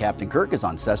starship while Captain Kirk is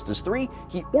on Cestus 3,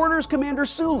 he orders Commander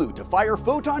Sulu to fire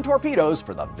photon torpedoes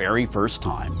for the very first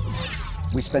time.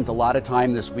 We spent a lot of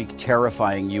time this week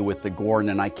terrifying you with the Gorn,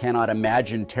 and I cannot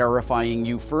imagine terrifying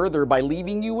you further by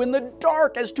leaving you in the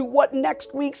dark as to what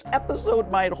next week's episode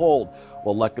might hold.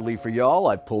 Well, luckily for y'all,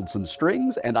 I've pulled some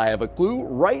strings, and I have a clue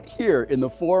right here in the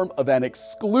form of an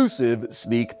exclusive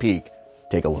sneak peek.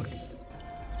 Take a look.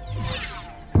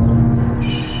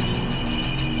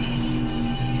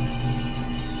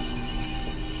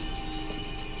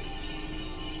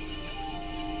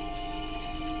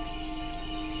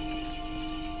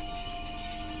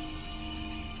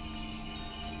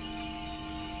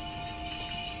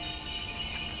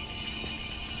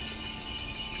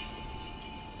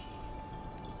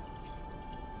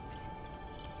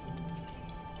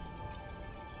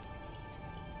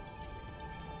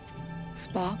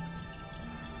 Spock,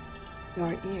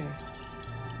 your ears.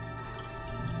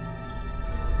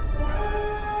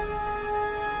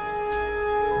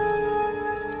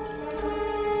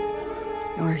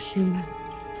 You're human.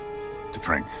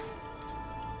 T'Pring.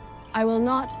 I will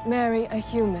not marry a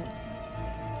human.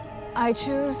 I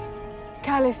choose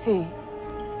Caliphie.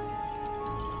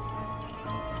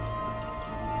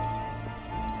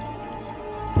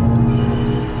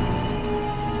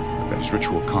 That is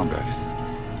ritual combat.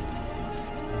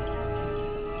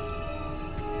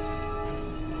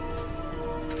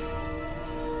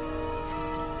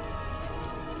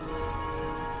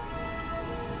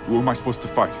 Who am I supposed to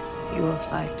fight? You will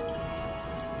fight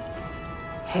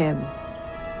him.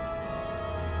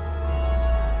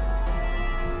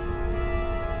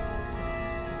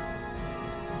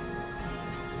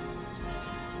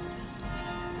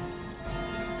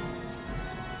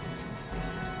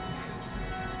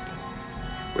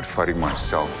 But fighting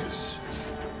myself is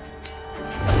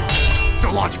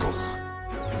illogical.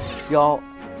 Y'all,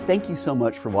 thank you so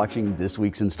much for watching this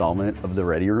week's installment of The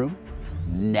Ready Room.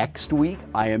 Next week,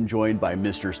 I am joined by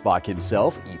Mr. Spock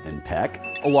himself, Ethan Peck,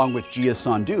 along with Gia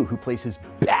Sandhu, who plays his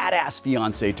badass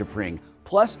fiancée T'Pring.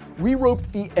 Plus, we roped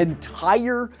the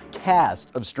entire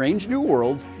cast of Strange New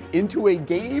Worlds into a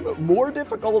game more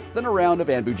difficult than a round of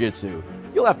Anbujitsu.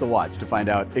 You'll have to watch to find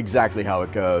out exactly how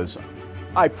it goes.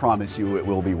 I promise you it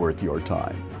will be worth your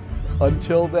time.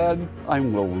 Until then,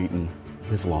 I'm Will Wheaton.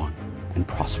 Live long and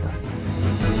prosper.